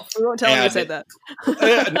we won't tell him you said that.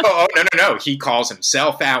 No. He calls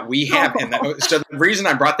himself out. We have, so the reason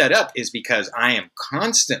I brought that up is because I am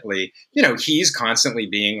constantly, you know, he's constantly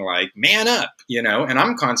being like, man up, you know, and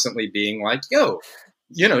I'm constantly being like, yo,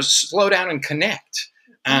 you know, slow down and connect.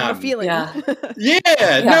 Feeling. Yeah.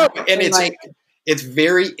 No, and it's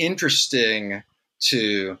very interesting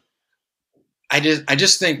to. I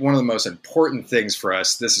just think one of the most important things for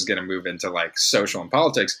us. This is going to move into like social and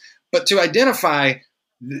politics, but to identify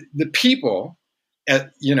the people,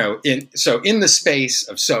 you know, in the space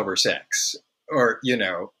of sober sex, or you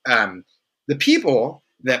know, the people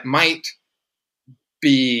that might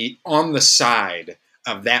be on the side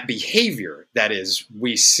of that behavior that is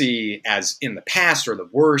we see as in the past or the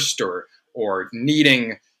worst or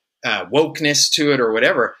needing wokeness to it or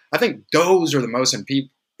whatever. I think those are the most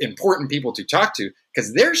important people to talk to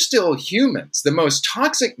because they're still humans. The most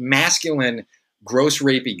toxic, masculine, gross,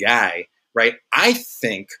 rapey guy, right, I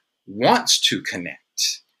think wants to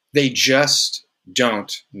connect. They just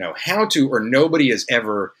don't know how to, or nobody has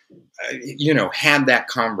ever, you know, had that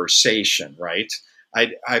conversation, right?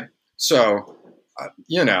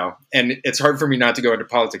 You know, and it's hard for me not to go into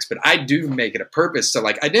politics, but I do make it a purpose to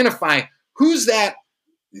like identify who's that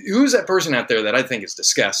person out there that I think is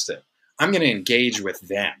disgusting. I'm going to engage with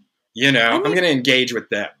them, you know, I'm going to engage with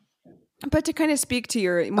them. But to kind of speak to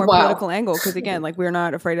your more political angle, because again, like we're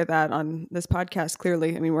not afraid of that on this podcast,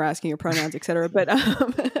 clearly. I mean, we're asking your pronouns, et cetera. But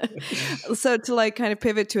so to like kind of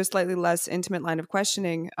pivot to a slightly less intimate line of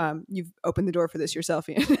questioning, you've opened the door for this yourself,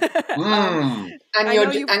 Ian.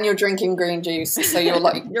 And you're drinking green juice, so you're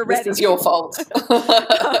like, you're ready. This is your fault.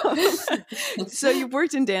 So you've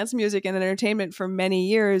worked in dance music and entertainment for many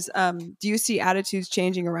years. Do you see attitudes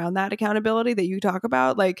changing around that accountability that you talk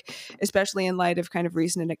about, like especially in light of kind of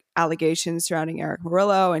recent allegations surrounding Eric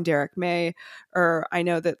Morillo and Derek May? Or I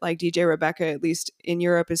know that like DJ Rebecca, at least in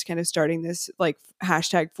Europe, is kind of starting this like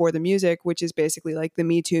hashtag for the music, which is basically like the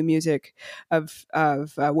Me Too music of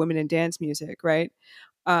women in dance music, right?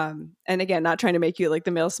 And again, not trying to make you like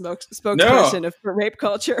the male spokesperson for rape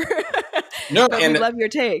culture. No, but and we love your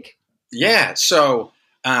take. Yeah. So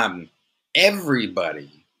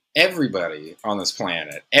everybody on this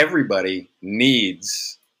planet, everybody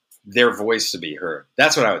needs their voice to be heard.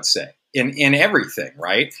 That's what I would say. in everything,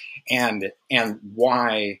 right? And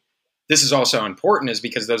why this is also important is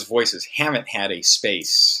because those voices haven't had a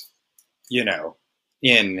space, you know,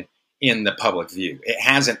 in the public view. It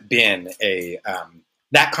hasn't been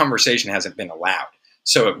that conversation hasn't been allowed.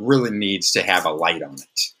 So it really needs to have a light on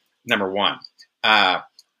it. Number one, as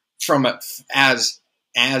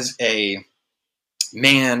a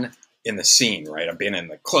man in the scene, right? I've been in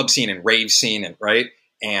the club scene and rave scene, and right,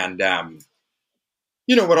 and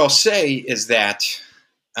you know what I'll say is that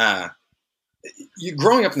you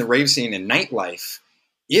growing up in the rave scene and nightlife,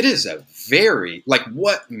 it is a very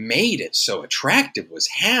what made it so attractive was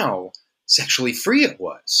how sexually free it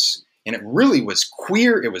was. And it really was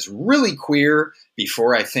queer. It was really queer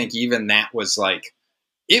before I think even that was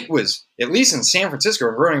it was, at least in San Francisco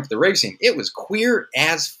and growing up in the rave scene, it was queer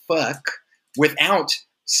as fuck without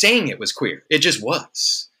saying it was queer. It just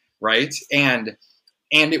was, right? And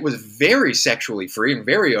it was very sexually free and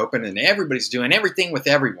very open, and everybody's doing everything with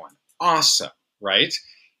everyone. Awesome, right?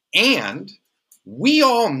 And we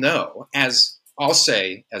all know, as I'll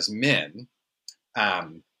say, as men,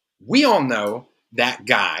 we all know that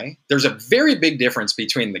guy. There's a very big difference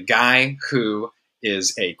between the guy who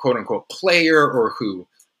is a quote unquote player or who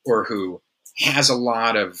has a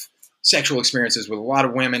lot of sexual experiences with a lot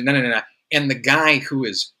of women, and the guy who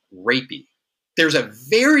is rapey. There's a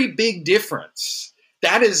very big difference.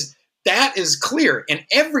 That is clear. And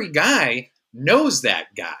every guy knows that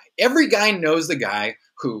guy. Every guy knows the guy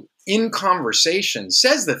who in conversation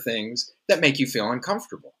says the things that make you feel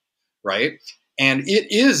uncomfortable, right? And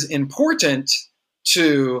it is important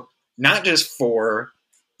to not just for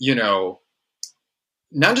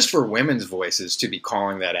women's voices to be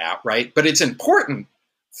calling that out, right? But it's important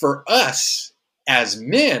for us as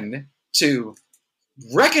men to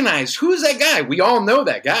recognize who's that guy. We all know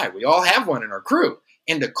that guy. We all have one in our crew.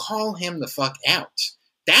 And to call him the fuck out.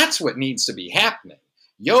 That's what needs to be happening.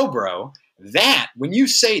 Yo, bro, when you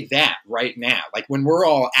say that right now, like when we're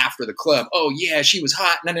all after the club, oh yeah, she was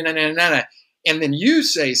hot, and then you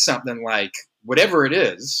say something like, whatever it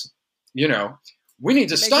is, we need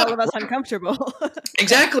to stop. All of us uncomfortable.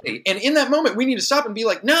 Exactly. And in that moment, we need to stop and be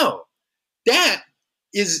like, no,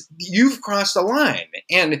 you've crossed the line.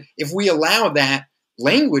 And if we allow that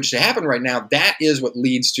language to happen right now, that is what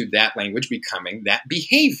leads to that language becoming that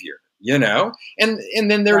behavior, and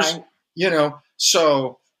then there's, right.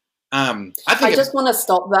 So I just want to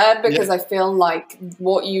stop there because I feel like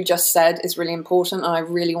what you just said is really important, and I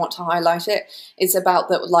really want to highlight it. It's about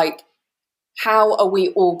that, how are we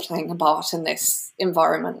all playing a part in this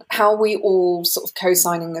environment? How are we all sort of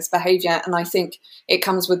co-signing this behavior? And I think it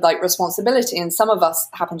comes with responsibility. And some of us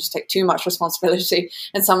happen to take too much responsibility,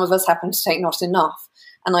 and some of us happen to take not enough.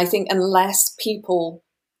 And I think unless people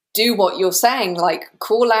do what you're saying,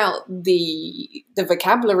 call out the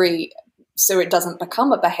vocabulary so it doesn't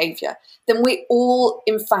become a behavior, then we all,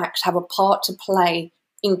 in fact, have a part to play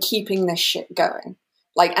in keeping this shit going.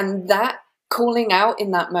 And that calling out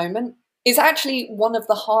in that moment is actually one of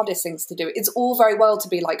the hardest things to do. It's all very well to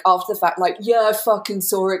be after the fact, yeah, I fucking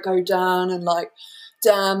saw it go down, and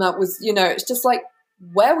damn, that was, it's just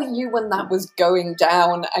where were you when that was going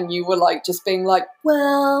down? And you were just being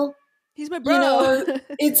well, he's my bro.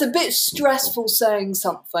 It's a bit stressful saying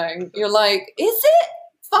something. You're is it?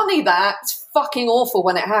 Funny that. It's fucking awful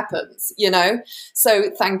when it happens,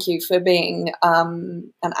 So thank you for being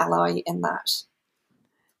an ally in that.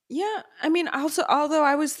 Yeah, I mean, also, although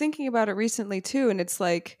I was thinking about it recently too, and it's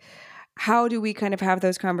how do we kind of have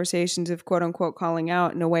those conversations of quote unquote calling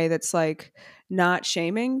out in a way that's not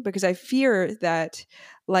shaming? Because I fear that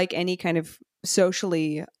any kind of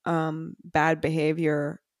socially bad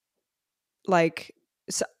behavior,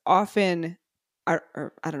 so often,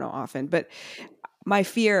 or I don't know often, but my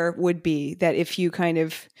fear would be that if you kind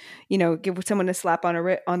of, give someone a slap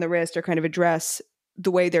on the wrist or kind of address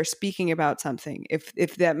the way they're speaking about something,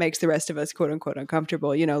 if that makes the rest of us quote unquote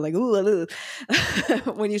uncomfortable, ooh.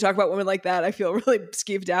 When you talk about women like that, I feel really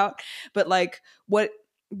skeeved out. But what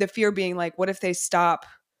the fear being what if they stop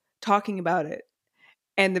talking about it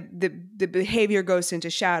and the behavior goes into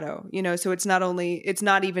shadow, so it's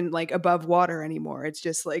not even above water anymore. It's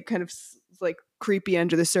just kind of creepy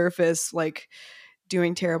under the surface,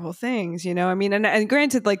 doing terrible things, I mean, and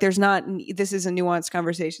granted, this is a nuanced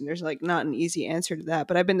conversation. There's not an easy answer to that,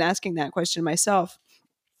 but I've been asking that question myself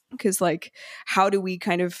because how do we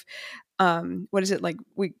kind of, what is it?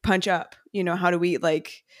 We punch up, how do we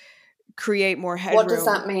create more headroom? What does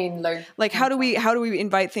that mean, Lou? How do we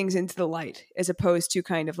invite things into the light as opposed to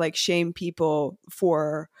kind of shame people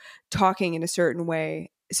for talking in a certain way?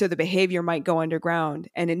 So the behavior might go underground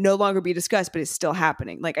and it no longer be discussed, but it's still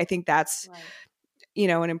happening. I think that's, right.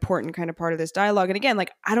 an important kind of part of this dialogue. And again,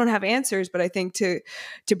 like, I don't have answers, but I think to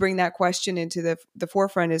bring that question into the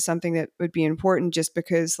forefront is something that would be important, just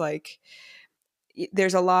because like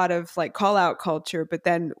there's a lot of like call out culture, but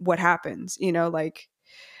then what happens, like,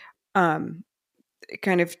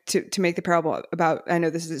 kind of to make the parable about, I know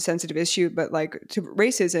this is a sensitive issue, but like to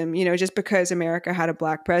racism, just because America had a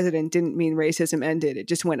Black president didn't mean racism ended. It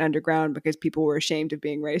just went underground because people were ashamed of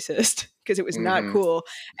being racist because it was not cool.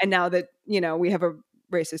 And now that, we have a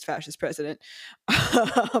racist fascist president,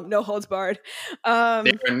 no holds barred.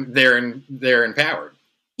 They're empowered.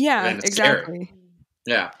 Yeah, exactly.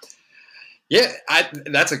 Yeah. Yeah.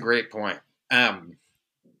 That's a great point.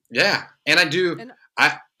 Yeah. And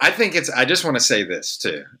I think I just want to say this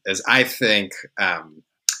too, is I think I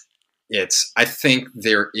think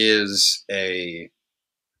there is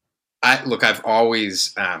I've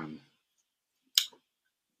always,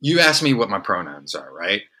 you asked me what my pronouns are,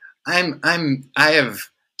 right? I have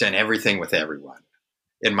done everything with everyone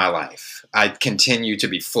in my life. I continue to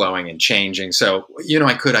be flowing and changing. So,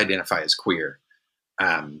 I could identify as queer.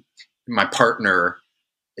 My partner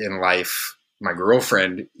in life, my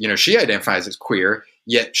girlfriend, she identifies as queer,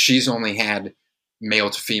 yet she's only had male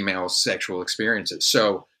to female sexual experiences.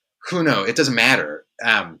 So who knows? It doesn't matter.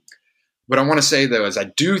 What I want to say though, is I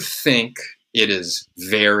do think it is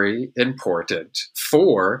very important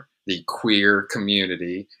for the queer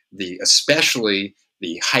community, especially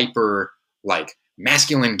the hyper like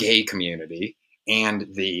masculine gay community and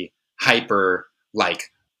the hyper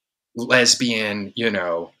like lesbian,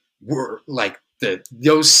 like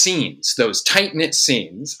those scenes, those tight knit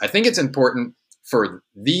scenes. I think it's important for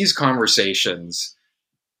these conversations,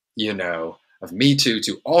 of Me Too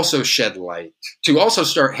to also shed light, to also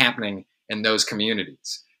start happening in those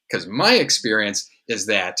communities. Because my experience is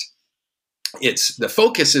that the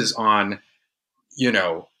focus is on,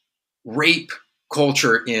 rape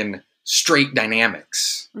culture in straight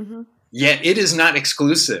dynamics. Mm-hmm. Yet it is not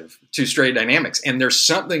exclusive to straight dynamics. And there's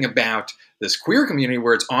something about this queer community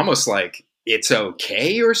where it's almost like it's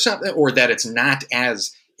okay or something, or that it's not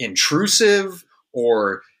as intrusive,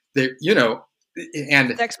 or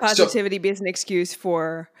and sex positivity be an excuse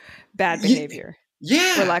for bad behavior.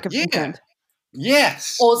 Yeah. Or lack of consent.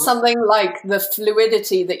 Yes. Or something like the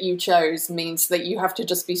fluidity that you chose means that you have to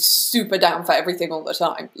just be super down for everything all the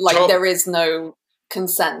time. Like there is no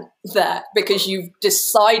consent there because you've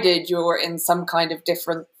decided you're in some kind of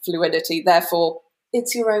different fluidity. Therefore,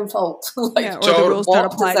 it's your own fault. Or the rules don't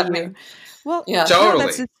apply to you. Well, yeah, totally.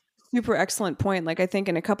 That's a super excellent point. Like, I think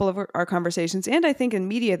in a couple of our conversations, and I think in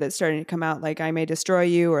media that's starting to come out, like I May Destroy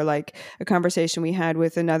You, or like a conversation we had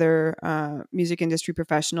with another music industry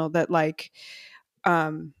professional, that like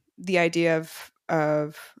the idea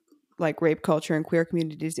of like rape culture in queer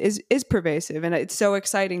communities is pervasive. And it's so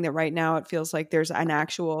exciting that right now it feels like there's an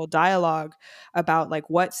actual dialogue about like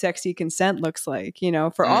what sexy consent looks like,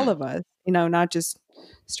 for all of us, not just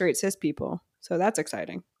straight cis people. So that's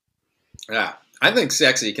exciting. Yeah. I think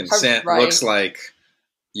sexy consent looks like,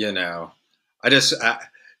 what does it look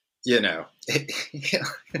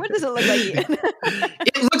like?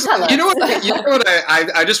 It looks like, what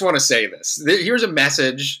I just want to say this. Here's a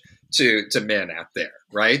message to men out there,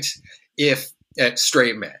 right? If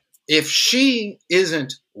straight men, if she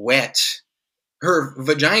isn't wet, her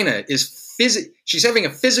vagina is she's having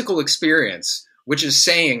a physical experience, which is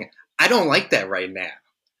saying, I don't like that right now.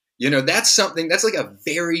 That's something that's like a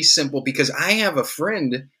very simple, because I have a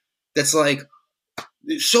friend that's like,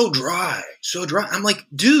 so dry. I'm like,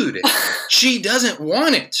 dude, she doesn't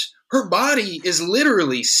want it. Her body is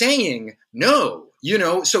literally saying no,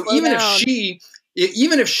 so even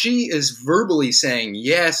if she is verbally saying,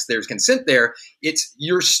 yes, there's consent there,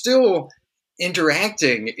 you're still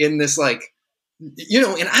interacting in this like,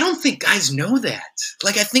 and I don't think guys know that.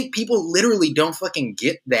 Like, I think people literally don't fucking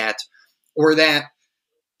get that, or that,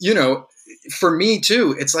 for me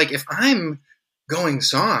too, it's like, if I'm going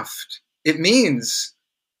soft, it means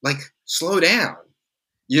like, slow down.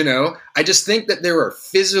 I just think that there are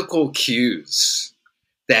physical cues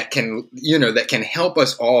that can help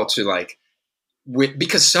us all to like,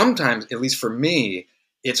 because sometimes, at least for me,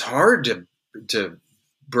 it's hard to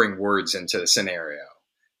bring words into the scenario.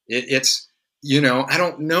 It's, I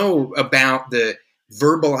don't know about the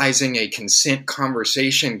verbalizing a consent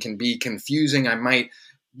conversation can be confusing. I might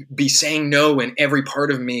be saying no in every part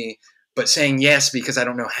of me, but saying yes because I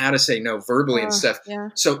don't know how to say no verbally and stuff. Yeah.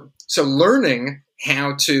 So learning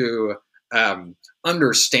how to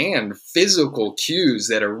understand physical cues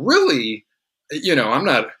that are really, I'm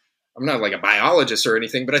not like a biologist or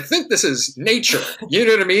anything, but I think this is nature. You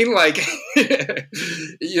know what I mean? Like,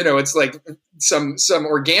 it's like some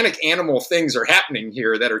organic animal things are happening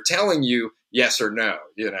here that are telling you yes or no,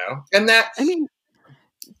 and that, I mean,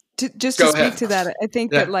 just go to speak ahead. to that, I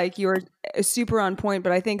think Yeah. that like you're super on point,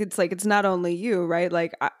 but I think it's not only you, right?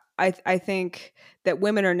 Like I think that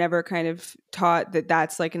women are never kind of taught that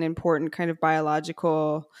that's like an important kind of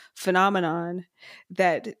biological phenomenon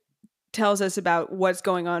that tells us about what's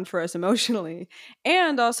going on for us emotionally.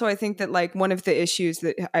 And also I think that like one of the issues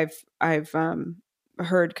that I've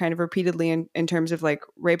heard kind of repeatedly in terms of like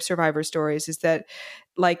rape survivor stories is that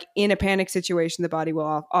like in a panic situation the body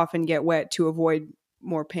will often get wet to avoid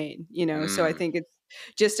more pain, so I think it's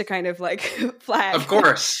just a kind of like flag. Of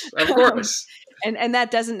course. And that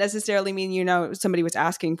doesn't necessarily mean somebody was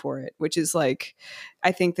asking for it, which is like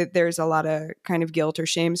I think that there's a lot of kind of guilt or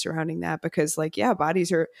shame surrounding that, because like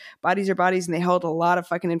bodies are bodies and they hold a lot of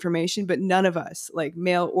fucking information, but none of us, like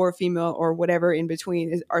male or female or whatever in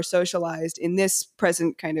between, are socialized in this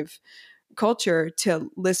present kind of culture to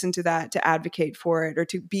listen to that, to advocate for it, or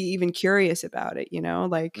to be even curious about it,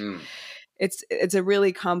 like it's a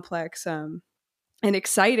really complex and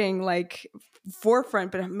exciting like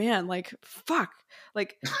forefront, but man, like fuck,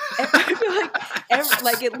 like I feel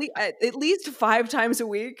like at least 5 times a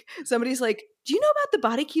week somebody's like, do you know about the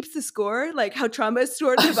body keeps the score, like how trauma is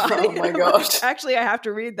stored in the body? Oh my gosh. Actually I have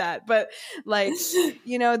to read that, but like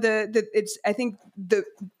it's I think the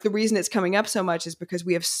reason it's coming up so much is because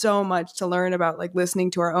we have so much to learn about like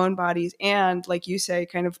listening to our own bodies, and like you say,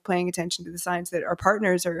 kind of paying attention to the signs that our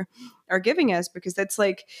partners are giving us, because that's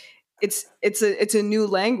like it's a new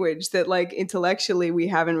language that like intellectually we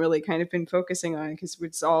haven't really kind of been focusing on, because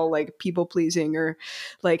it's all like people pleasing, or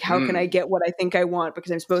like how can I get what I think I want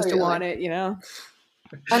because I'm supposed to want it,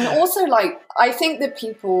 And also like I think that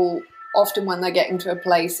people often when they're getting to a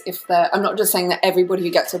place, I'm not just saying that everybody who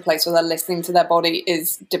gets to a place where they're listening to their body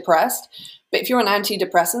is depressed, but if you're on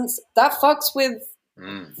antidepressants, that fucks with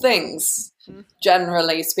things,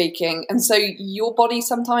 generally speaking. And so your body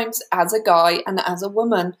sometimes, as a guy and as a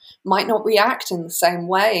woman, might not react in the same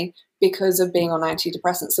way because of being on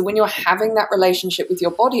antidepressants. So when you're having that relationship with your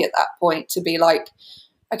body at that point, to be like,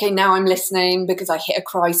 okay, now I'm listening because I hit a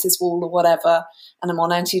crisis wall or whatever, and I'm on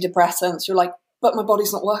antidepressants, you're like, but my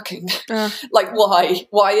body's not working. Like, why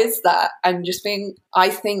is that? And just being, I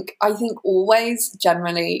think always,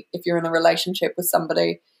 generally, if you're in a relationship with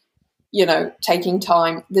somebody, taking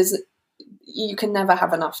time, you can never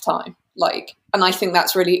have enough time. Like, and I think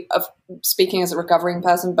that's really, speaking as a recovering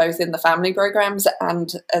person, both in the family programs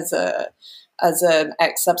and as an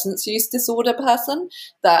ex-substance use disorder person,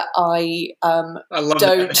 that I love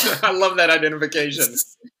don't. That. I love that identification.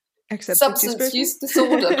 Substance use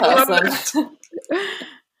disorder person.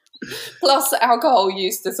 Plus alcohol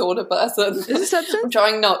use disorder person. Is it substance? I'm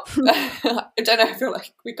trying not. I don't know. I feel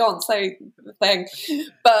like we can't say the thing,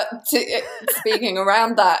 but speaking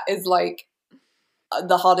around that is like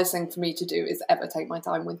the hardest thing for me to do is ever take my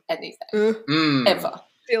time with anything, ever.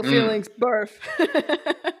 Feel feelings, barf.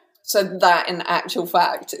 So that, in actual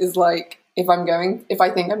fact, is like if I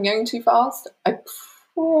think I'm going too fast, I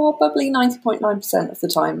probably 90.9% of the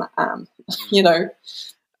time am.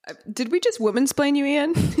 Did we just womansplain you,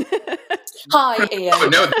 Ian? Hi, Ian. Oh,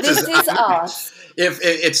 no, this is us. If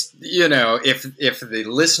it's if the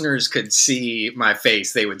listeners could see my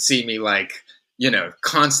face, they would see me like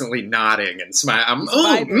constantly nodding and smiling. I'm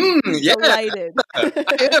delighted.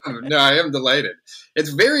 I am delighted. It's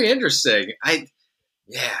very interesting. I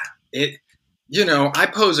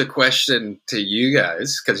pose a question to you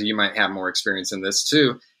guys because you might have more experience in this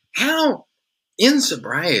too. How in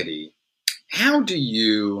sobriety? How do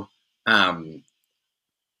you, I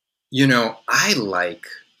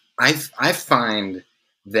find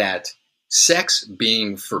that sex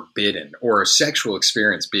being forbidden, or a sexual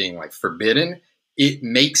experience being like forbidden, it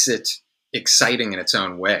makes it exciting in its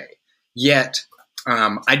own way. Yet,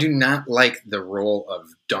 I do not like the role of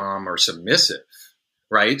dom or submissive,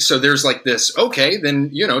 right? So there's like this, okay, then,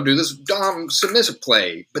 do this dom submissive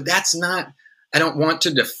play, but that's not, I don't want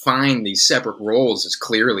to define these separate roles as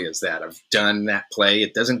clearly as that. I've done that play.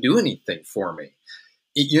 It doesn't do anything for me.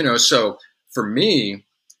 So for me,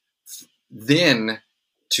 then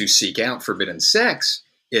to seek out forbidden sex,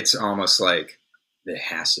 it's almost like it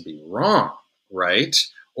has to be wrong, right?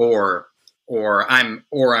 Or I'm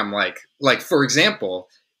like, for example,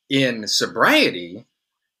 in sobriety,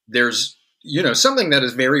 there's, something that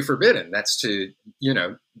is very forbidden. That's to,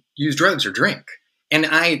 use drugs or drink. And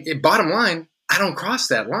bottom line, I don't cross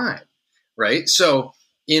that line, right? So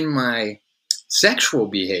in my sexual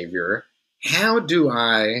behavior, how do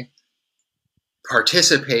I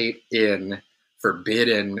participate in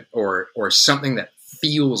forbidden or something that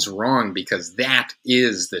feels wrong because that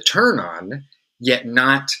is the turn on, yet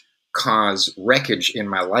not cause wreckage in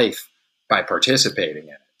my life by participating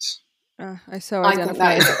in it. I so I think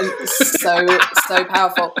identify. that is so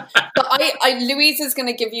powerful. But Louise is going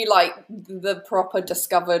to give you like the proper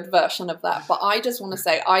discovered version of that. But I just want to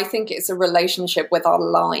say, I think it's a relationship with our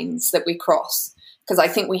lines that we cross, because I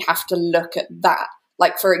think we have to look at that.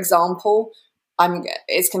 Like, for example,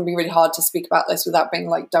 it's going to be really hard to speak about this without being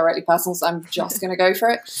like directly personal, so I'm just going to go for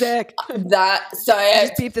it. Sick.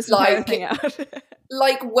 Just beep this entire thing out.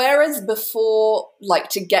 Like, whereas before, like,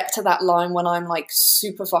 to get to that line when I'm like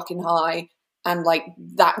super fucking high and like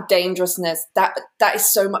that dangerousness, that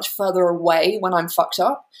is so much further away when I'm fucked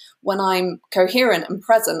up. When I'm coherent and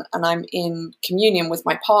present and I'm in communion with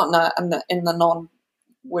my partner and in the non,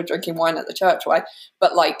 we're drinking wine at the church way,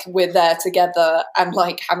 but like we're there together and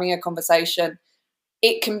like having a conversation,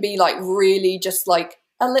 it can be like really just like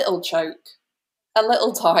a little choke, a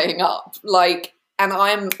little tying up, like, and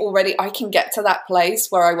I can get to that place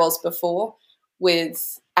where I was before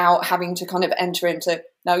without having to kind of enter into,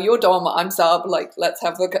 now you're dom, I'm sub, like, let's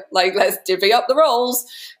divvy up the roles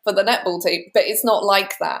for the netball team. But it's not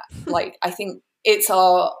like that. Like, I think it's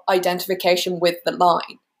our identification with the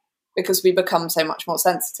line, because we become so much more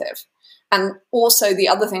sensitive. And also the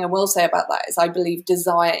other thing I will say about that is I believe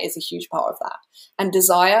desire is a huge part of that. And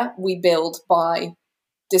desire we build by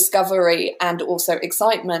discovery and also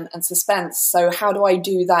excitement and suspense. So how do I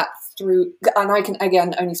do that through, and I can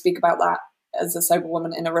again only speak about that as a sober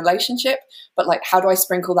woman in a relationship, but like, how do I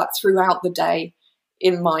sprinkle that throughout the day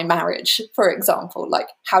in my marriage, for example? Like,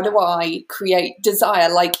 how do I create desire?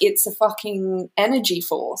 Like, it's a fucking energy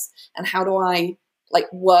force. And how do I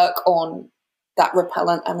like work on that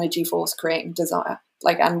repellent energy force creating desire?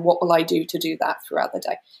 Like, and what will I do to do that throughout the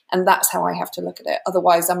day? And that's how I have to look at it.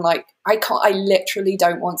 Otherwise, I'm like, I literally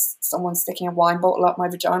don't want someone sticking a wine bottle up my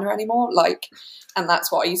vagina anymore. Like, and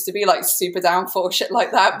that's what I used to be like super down for, shit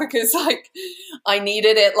like that, because like I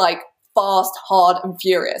needed it like fast, hard, and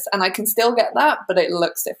furious. And I can still get that, but it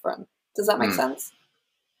looks different. Does that make sense?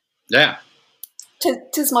 Yeah.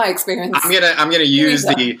 Tis my experience. I'm gonna use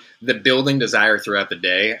the building desire throughout the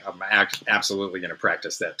day. I'm absolutely gonna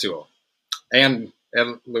practice that tool. And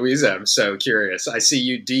Louisa, I'm so curious. I see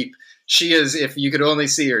you deep. She is, if you could only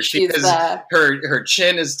see her, she is there. Her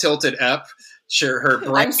chin is tilted up. Her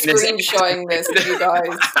brain I'm screenshotting this to you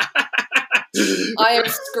guys. I am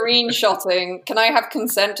screenshotting. Can I have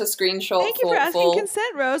consent to screenshot? Thank you for asking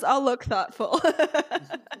consent, Rose. I'll look thoughtful.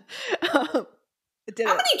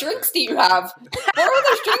 How many drinks do you have? What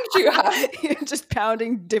other drinks do you have? You're just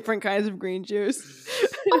pounding different kinds of green juice.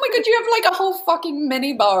 Oh my god, you have like a whole fucking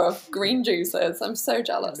mini bar of green juices. I'm so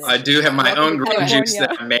jealous. I do have my own green juice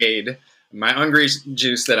that I made. My own green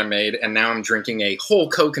juice that I made, and now I'm drinking a whole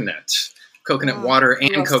coconut water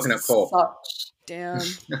and coconut pulp. Damn.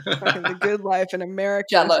 Fucking the good life in America.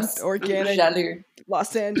 Jealous. Organic. Jaloux.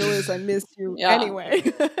 Los Angeles, I miss you. Yeah. Anyway.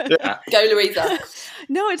 Yeah. Go, Louisa.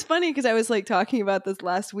 No, it's funny because I was like talking about this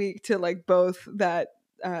last week to like both that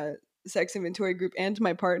sex inventory group and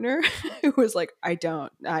my partner, who was like, I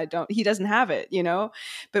don't, he doesn't have it, you know?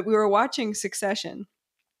 But we were watching Succession,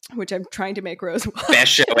 which I'm trying to make Rose watch.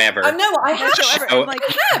 Best show ever. Oh no, I have. I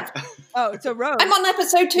have. Oh, so Rose. I'm on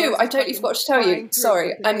episode 2. I totally forgot to tell you.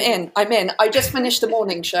 Sorry, I'm in. I just finished the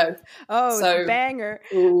morning show. Oh, so, banger.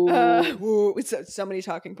 It's so many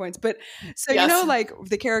talking points. But so, yes. You know, like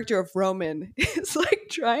the character of Roman is like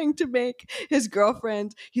trying to make his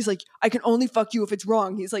girlfriend, he's like, I can only fuck you if it's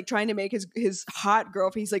wrong. He's like trying to make his hot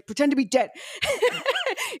girlfriend, he's like, pretend to be dead.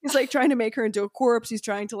 He's like trying to make her into a corpse. He's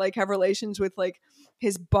trying to like have relations with like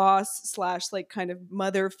his boss / like kind of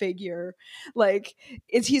mother figure. Like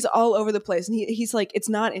he's all over the place, and he's like, it's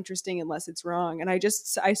not interesting unless it's wrong. And I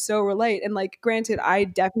so relate. And like, granted, I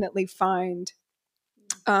definitely find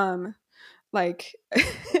like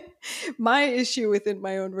my issue within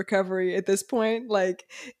my own recovery at this point, like,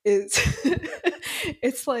 is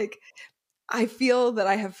it's like I feel that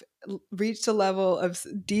I have reached a level of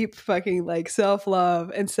deep fucking like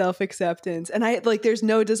self-love and self-acceptance, and I like there's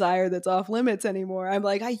no desire that's off limits anymore. I'm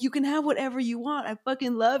like, you can have whatever you want. I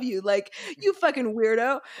fucking love you. Like, you fucking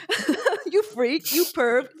weirdo. You freak, you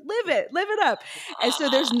perv, live it up. And so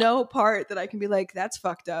there's no part that I can be like, that's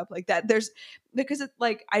fucked up, like that. Because it's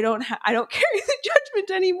like I don't carry the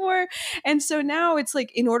judgment anymore. And so now it's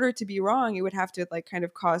like, in order to be wrong, it would have to like kind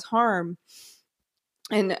of cause harm.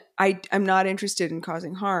 And I'm not interested in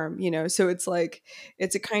causing harm, you know? So it's like,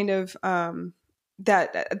 it's a kind of,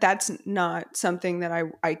 that's not something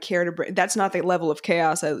that I care to bring. That's not the level of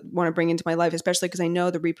chaos I want to bring into my life, especially because I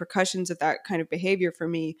know the repercussions of that kind of behavior for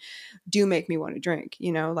me do make me want to drink,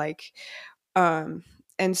 you know? Like, And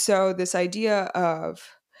so this idea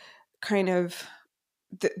of kind of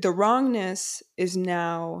the wrongness is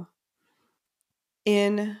now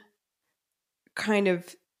in kind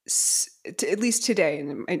of at least today,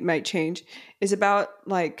 and it might change, is about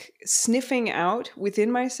like sniffing out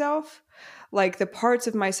within myself like the parts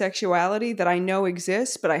of my sexuality that I know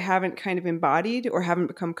exist, but I haven't kind of embodied or haven't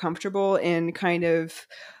become comfortable in kind of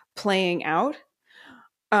playing out.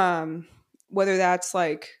 Whether that's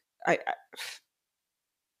like, I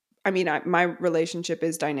mean, my relationship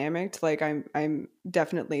is dynamic. Like I'm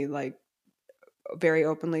definitely like very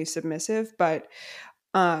openly submissive, but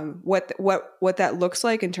what that looks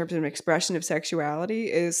like in terms of an expression of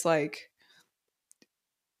sexuality is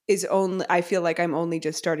only, I feel like I'm only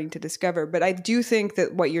just starting to discover. But I do think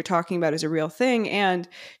that what you're talking about is a real thing, and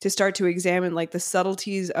to start to examine like the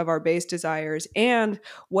subtleties of our base desires and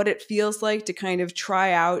what it feels like to kind of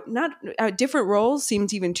try out, not different roles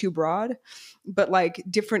seems even too broad, but like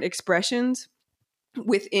different expressions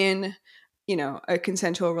within, you know, a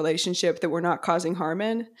consensual relationship that we're not causing harm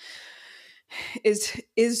in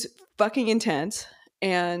is fucking intense.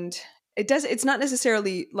 And it's not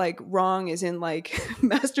necessarily like wrong as in like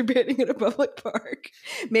masturbating in a public park,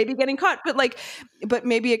 maybe getting caught, but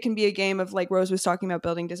maybe it can be a game of, like Rose was talking about,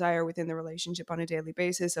 building desire within the relationship on a daily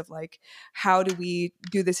basis of like, how do we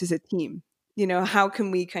do this as a team? You know, how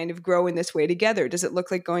can we kind of grow in this way together? Does it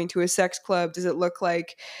look like going to a sex club? Does it look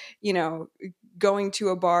like, you know, going to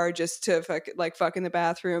a bar just to fuck in the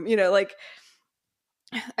bathroom? You know, like,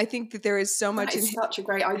 I think that there is so much. That is such a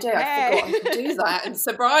great idea. I forgot I could do that in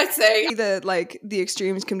sobriety. The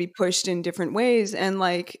extremes can be pushed in different ways, and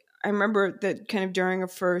like I remember that kind of during a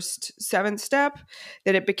first 7th step,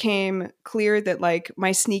 that it became clear that like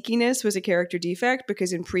my sneakiness was a character defect,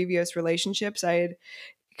 because in previous relationships I had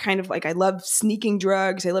kind of like, I love sneaking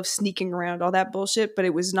drugs, I love sneaking around, all that bullshit, but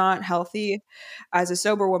it was not healthy as a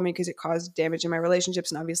sober woman because it caused damage in my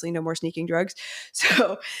relationships, and obviously no more sneaking drugs.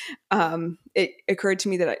 So it occurred to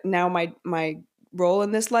me that now my role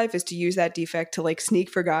in this life is to use that defect to like sneak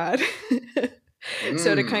for God.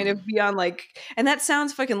 So to kind of be on like, and that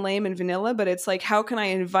sounds fucking lame and vanilla, but it's like, how can I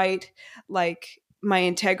invite like my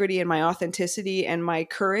integrity and my authenticity and my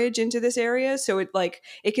courage into this area? So it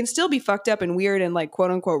can still be fucked up and weird and like quote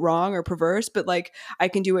unquote wrong or perverse, but like I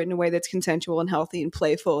can do it in a way that's consensual and healthy and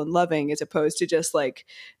playful and loving, as opposed to just like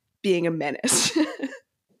being a menace.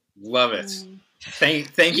 Love it.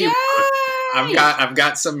 Thank you. Yay! I've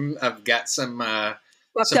got some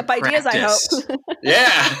fucked up ideas, I hope.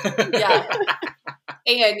 Yeah.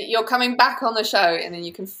 Ian, you're coming back on the show, and then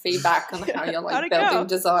you can feedback on how you're like building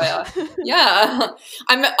desire. Yeah.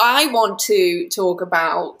 I want to talk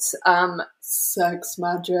about sex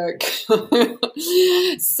magic.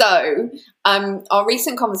 So our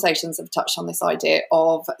recent conversations have touched on this idea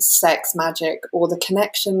of sex magic, or the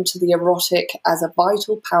connection to the erotic as a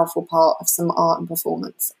vital, powerful part of some art and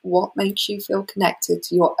performance. What makes you feel connected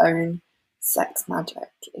to your own sex magic,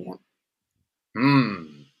 Ian?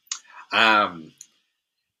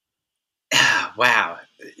 Wow,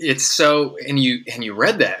 it's so, and you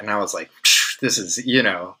read that, and I was like, this is, you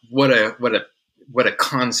know, what a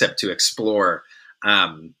concept to explore.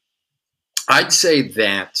 I'd say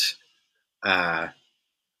that I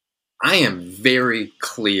am very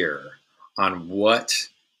clear on what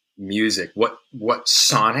music, what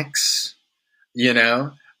sonics, you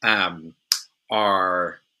know,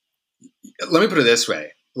 are. Let me put it this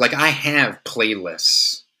way: like, I have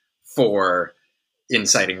playlists for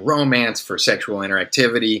inciting romance, for sexual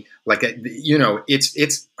interactivity. Like, you know,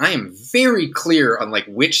 I am very clear on like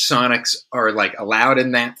which sonics are like allowed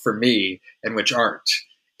in that for me and which aren't.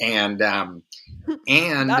 And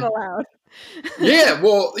not allowed. Yeah.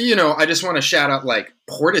 Well, you know, I just want to shout out like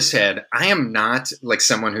Portishead. I am not like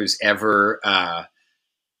someone who's ever,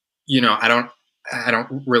 you know, I don't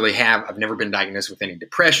really I've never been diagnosed with any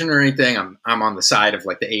depression or anything. I'm on the side of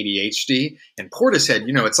like the ADHD, and Portishead,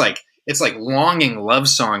 you know, it's like longing love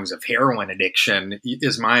songs of heroin addiction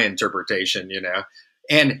is my interpretation, you know,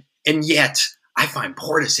 and yet I find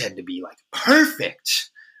Portishead to be like perfect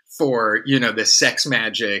for, you know, the sex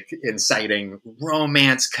magic, inciting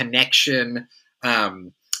romance, connection.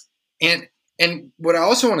 And what I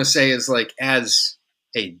also want to say is, like, as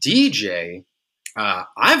a DJ,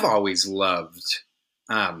 I've always loved,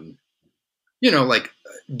 you know, like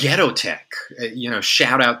ghetto tech, you know,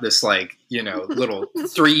 shout out this like, you know, little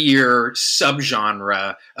 3-year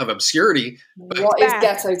subgenre of obscurity. But what is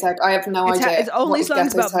ghetto tech? I have no idea. It's only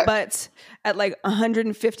songs about butts at like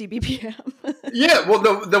 150 BPM. Yeah, well,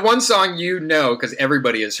 the one song, you know, because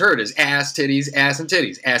everybody has heard, is ass, titties, ass and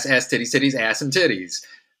titties, ass, titties, titties, ass and titties.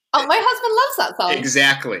 Oh, my husband loves that song.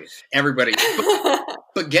 Exactly. Everybody.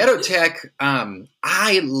 But Ghetto Tech,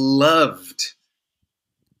 I loved,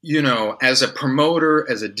 as a promoter,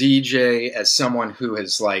 as a DJ, as someone who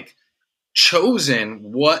has like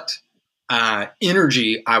chosen what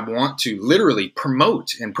energy I want to literally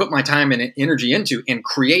promote and put my time and energy into, and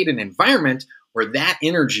create an environment where that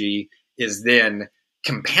energy is then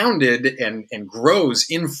compounded and grows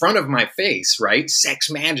in front of my face, right?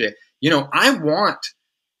 Sex magic. I want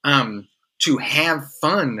to have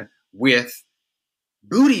fun with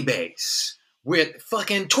booty bass, with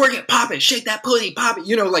fucking twerk it, pop it, shake that pussy, pop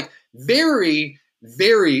it, like very,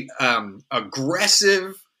 very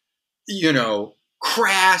aggressive,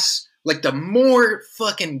 crass. Like the more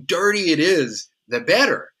fucking dirty it is, the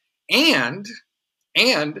better. And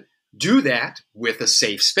do that with a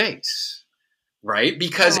safe space, right?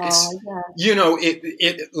 Because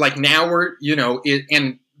it like now we're,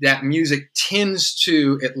 and that music tends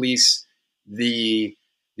to, at least the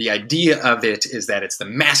idea of it is that it's the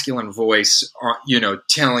masculine voice,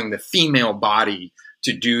 telling the female body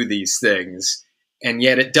to do these things. And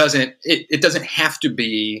yet it doesn't have to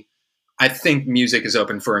be. I think music is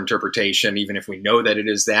open for interpretation, even if we know that it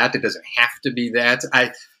is that. It doesn't have to be that.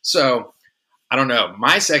 So I don't know.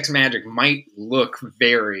 My sex magic might look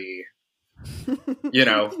very,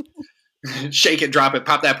 shake it, drop it,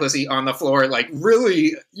 pop that pussy on the floor, like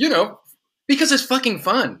really, because it's fucking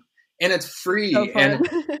fun and it's free and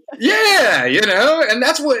yeah, and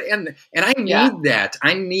that's what and I need that.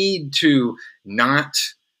 I need to not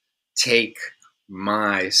take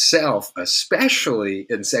myself, especially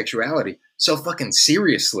in sexuality, so fucking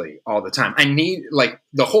seriously all the time. I need, like,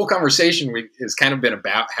 the whole conversation has kind of been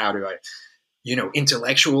about how do I,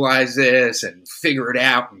 intellectualize this and figure it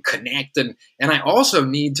out and connect, and I also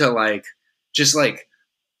need to like just like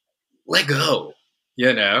let go,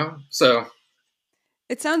 So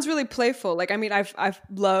it sounds really playful. Like, I mean, I've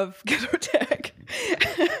loved Ghetto Tech.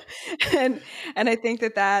 and I think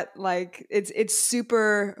that like it's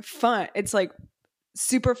super fun. It's like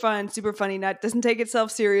super fun, super funny, doesn't take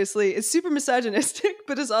itself seriously. It's super misogynistic,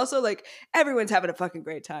 but it's also like everyone's having a fucking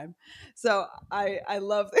great time. So I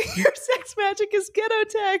love that your sex magic is Ghetto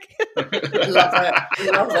Tech.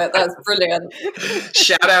 Love it. That's brilliant.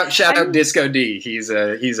 Shout out Disco D. He's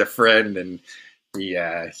a friend, and he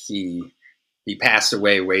passed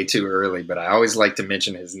away way too early, but I always like to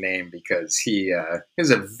mention his name because he is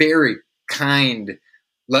a very kind,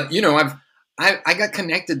 I got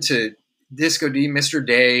connected to Disco D, Mr.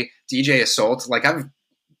 Day, DJ Assault. Like I've,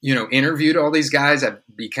 interviewed all these guys. I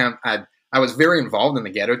was very involved in the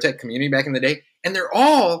Ghetto Tech community back in the day, and they're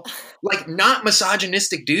all like not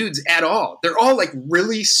misogynistic dudes at all. They're all like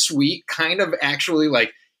really sweet, kind of actually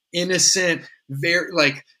like innocent, very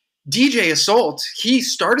like DJ Assault. He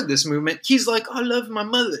started this movement. He's like, I love my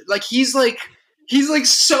mother. Like he's like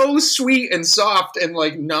so sweet and soft and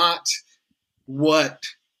like not what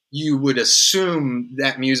you would assume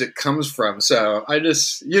that music comes from. So I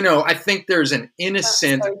just, I think there's an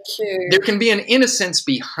innocent, there can be an innocence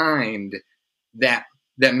behind that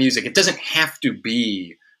music. It doesn't have to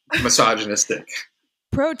be misogynistic.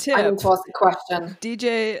 Pro tip. I need to ask a question.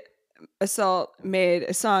 DJ Assault made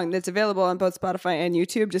a song that's available on both Spotify and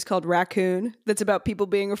YouTube just called Raccoon, that's about people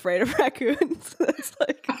being afraid of raccoons. That's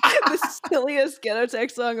like the silliest Ghetto Tech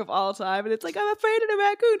song of all time, and it's like, I'm afraid of a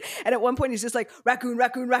raccoon, and at one point he's just like raccoon.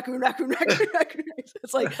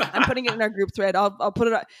 It's like, I'm putting it in our group thread. I'll put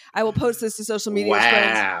it on, I will post this to social media.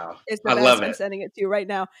 Wow. It's the best. Love it. I'm sending it to you right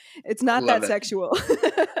now. It's not that sexual.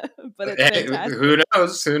 But it's fantastic. Who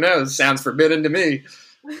knows? Sounds forbidden to me.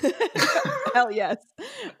 Hell yes.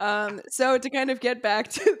 So to kind of get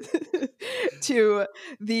back to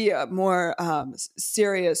the more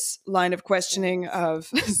serious line of questioning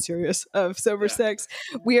of sober sex,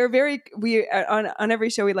 we on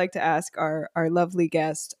every show we like to ask our lovely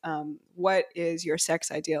guest, what is your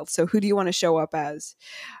sex ideal? So who do you want to show up as,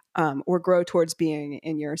 or grow towards being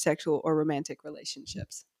in your sexual or romantic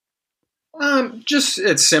relationships? Just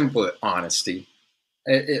it's simple honesty.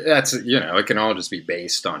 That's it can all just be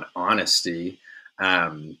based on honesty,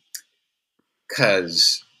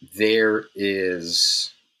 because there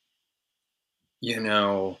is,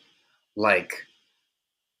 like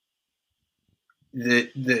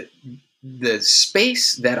the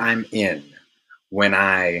space that I'm in when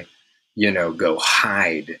I go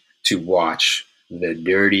hide to watch the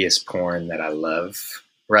dirtiest porn that I love,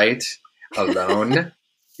 right, alone.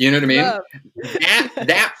 You know what I mean?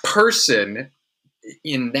 That person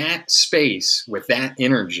in that space with that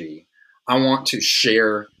energy, I want to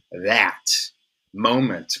share that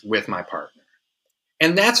moment with my partner.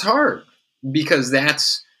 And that's hard because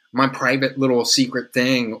that's my private little secret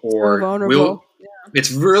thing, or vulnerable.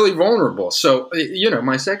 it's really vulnerable. So,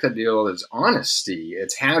 my sex ideal is honesty.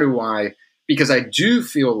 It's how do I, because I do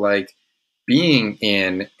feel like being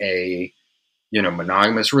in a,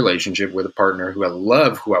 monogamous relationship with a partner who I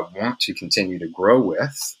love, who I want to continue to grow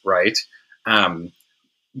with, right?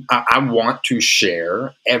 I want to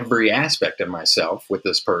share every aspect of myself with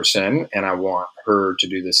this person, and I want her to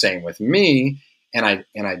do the same with me. And I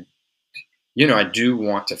do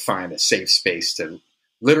want to find a safe space to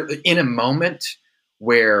literally, in a moment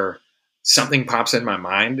where something pops in my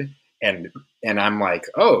mind, and I'm like,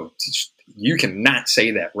 oh, you cannot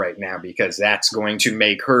say that right now because that's going to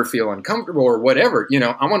make her feel uncomfortable or whatever.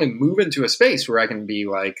 I want to move into a space where I can be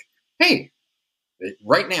like, hey,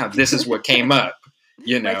 right now, this is what came up.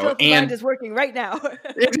 My filthy mind is working right now.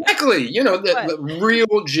 Exactly. The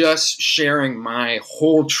real just sharing my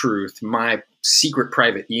whole truth, my secret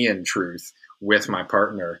private Ian truth with my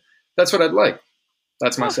partner. That's what I'd like.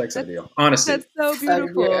 That's my sex ideal. Honestly. That's so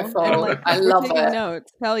beautiful. And I love taking it.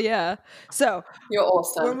 Notes. Hell yeah. So you're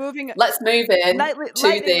awesome. We're moving. Let's move in to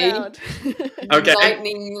the round. Okay.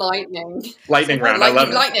 Lightning round. I love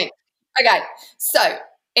it. Lightning. Okay. So,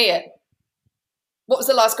 Ian, what was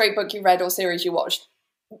the last great book you read or series you watched?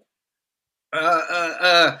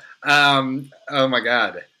 Oh my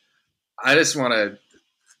God. I just want to,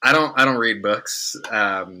 I don't read books.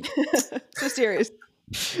 So serious.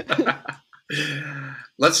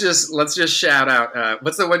 Let's just shout out.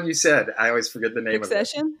 What's the one you said? I always forget the name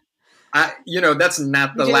Succession? of it. That's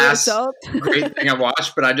not the last great thing I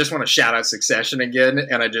watched, but I just want to shout out Succession again.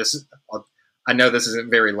 And I know this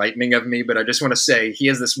isn't very lightning of me, but I just want to say he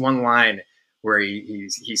has this one line where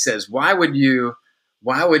he says, why would you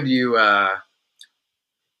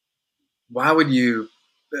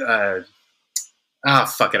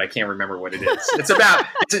fuck it, I can't remember what it is. It's about,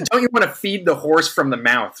 don't you want to feed the horse from the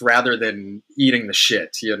mouth rather than eating the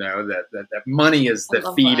shit, that money is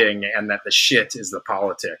the feeding and that the shit is the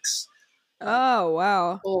politics. Oh,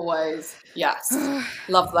 wow. Always. Yes.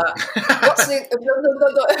 Love that.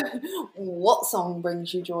 What song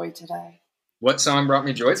brings you joy today? What song brought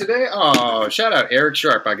me joy today? Oh, shout out Eric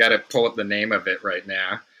Sharp. I got to pull up the name of it right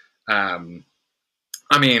now. I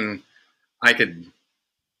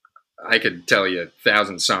could tell you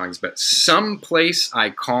 1,000 songs, but Someplace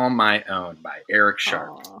I Call My Own by Eric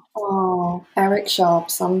Sharp. Oh, Eric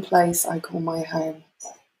Sharp, Someplace I Call My Home.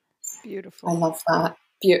 Beautiful. I love that.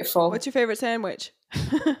 Beautiful. What's your favorite sandwich?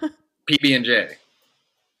 PB&J.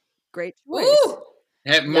 Great choice.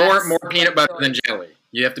 Have more peanut butter than jelly.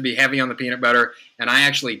 You have to be heavy on the peanut butter, and I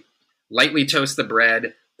actually lightly toast the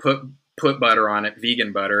bread, put butter on it,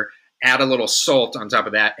 vegan butter, add a little salt on top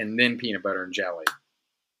of that, and then peanut butter and jelly.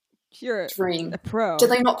 You're Dream. A pro. Do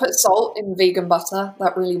they not put salt in vegan butter?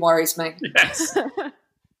 That really worries me. Yes.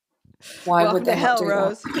 Why Welcome would they to hell, not do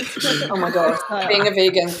Rose? that? Oh my God. Being a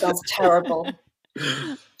vegan sounds terrible.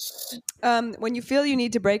 When you feel you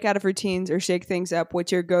need to break out of routines or shake things up,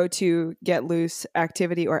 what's your go-to get loose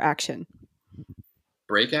activity or action?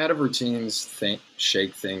 Break out of routines,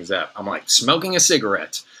 shake things up. I'm like smoking a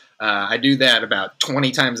cigarette. I do that about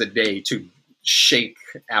 20 times a day to shake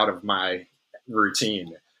out of my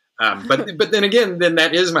routine. But then again,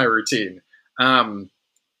 that is my routine. I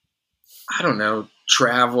don't know,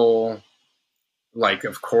 travel, like,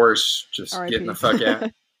 of course, just getting the fuck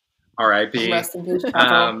out. R.I.P. Rest in peace,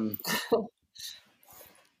 travel.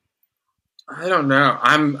 I don't know.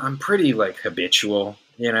 I'm pretty like habitual,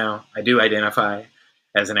 I do identify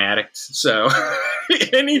as an addict. So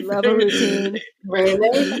anything, love a routine.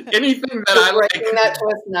 Really? Anything that I like that to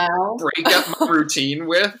us now. break up my routine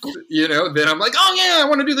with, then I'm like, oh yeah, I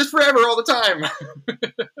want to do this forever all the time.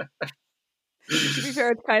 To be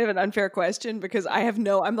fair, it's kind of an unfair question because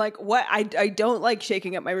I'm like, what? I don't like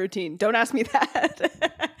shaking up my routine. Don't ask me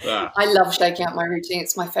that. I love shaking up my routine.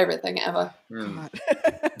 It's my favorite thing ever. God.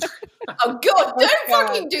 Oh God, don't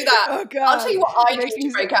fucking do that. Oh God. I'll tell you what I do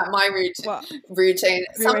to break out my routine.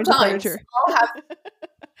 Sometimes I'll have...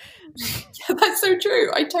 Yeah, that's so true.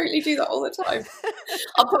 I totally do that all the time.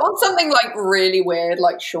 I'll put on something like really weird,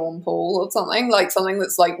 like Sean Paul or something, like something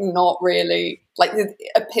that's like not really, like it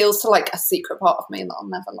appeals to like a secret part of me that I'll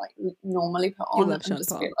never like normally put on. Love and just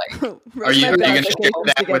Sean be Paul. like, Are you going to share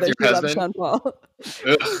that with your husband? Sean Paul.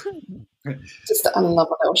 Just I love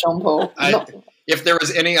a little Sean Paul. If there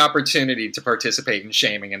was any opportunity to participate in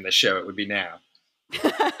shaming in the show, it would be now.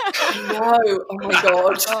 No, oh my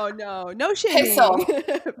god. Oh no, no shaming. Piss off.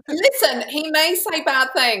 Listen, he may say bad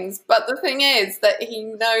things, but the thing is that he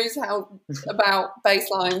knows how about bass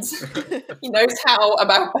lines. He knows how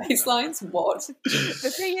about bass lines. What?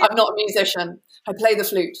 The thing is, I'm not a musician. I play the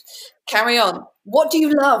flute. Carry on. What do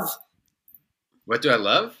you love? What do I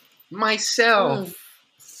love? Myself.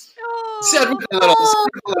 oh, Said with a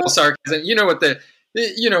little sarcasm. You know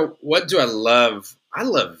what do I love? I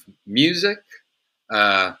love music.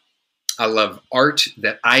 I love art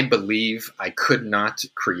that I believe I could not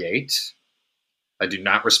create. I do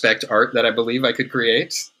not respect art that I believe I could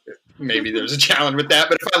create. Maybe there's a challenge with that,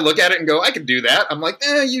 but if I look at it and go, I could do that, I'm like,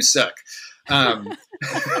 you suck. fuck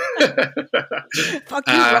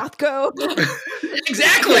you, Rothko.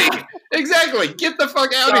 Exactly. Get the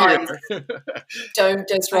fuck out of here. Don't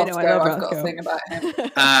diss I know, I Rothko. love I've got a Rothko. thing about him.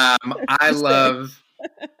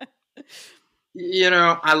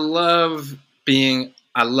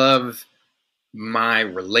 I love my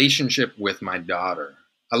relationship with my daughter.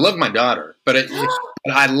 I love my daughter, but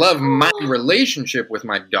I love my relationship with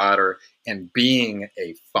my daughter and being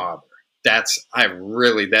a father. That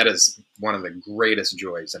is one of the greatest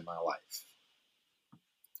joys in my life.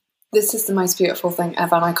 This is the most beautiful thing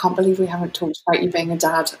ever, and I can't believe we haven't talked about you being a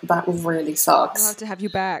dad. That really I'll sucks. have to have you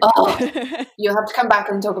back. Oh, you'll have to come back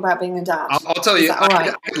and talk about being a dad. I'll tell Is you, that all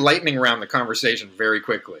right? I lightning round the conversation very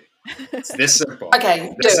quickly. It's this simple. Okay,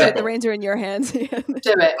 do This it. simple. The reins are in your hands. Do it.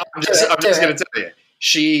 I'm just do going it. to tell you.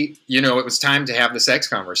 She, it was time to have the sex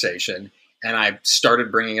conversation, and I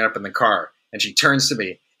started bringing it up in the car, and she turns to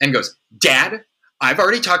me and goes, "Dad, I've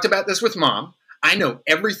already talked about this with Mom. I know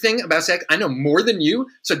everything about sex. I know more than you,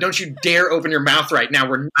 so don't you dare open your mouth right now.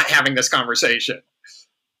 We're not having this conversation."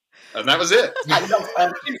 And that was it. I love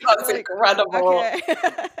that. That's Like, incredible. Okay.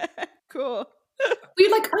 Cool. We're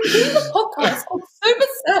like, I'm doing a podcast called Sober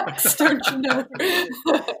Sex, don't you know?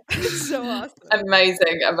 So awesome.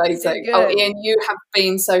 Amazing. Good. Oh, Ian, you have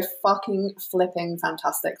been so fucking flipping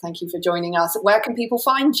fantastic. Thank you for joining us. Where can people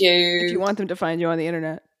find If you you? want them to find you on the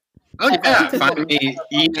internet. Oh, yeah. Find me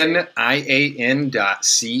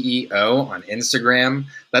IAN.CEO on Instagram.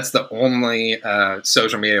 That's the only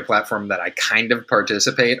social media platform that I kind of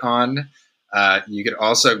participate on. You could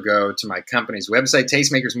also go to my company's website,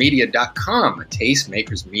 tastemakersmedia.com.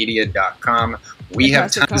 Tastemakersmedia.com. We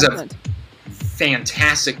have tons of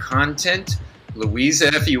fantastic content. Louisa,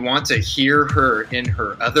 if you want to hear her in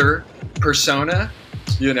her other persona,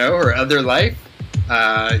 her other life,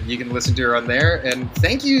 you can listen to her on there. And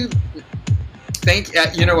thank you.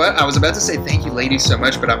 You know what? I was about to say thank you, ladies, so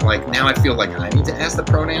much, but I'm like, now I feel like I need to ask the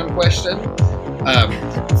pronoun question.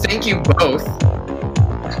 Thank you both.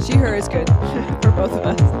 She, her is good for both of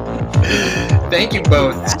us. Thank you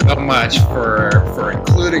both so much for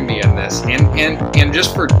including me in this and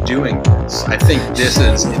just for doing this. I think this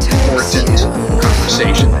is an important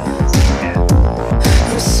conversation that needs to be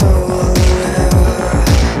had.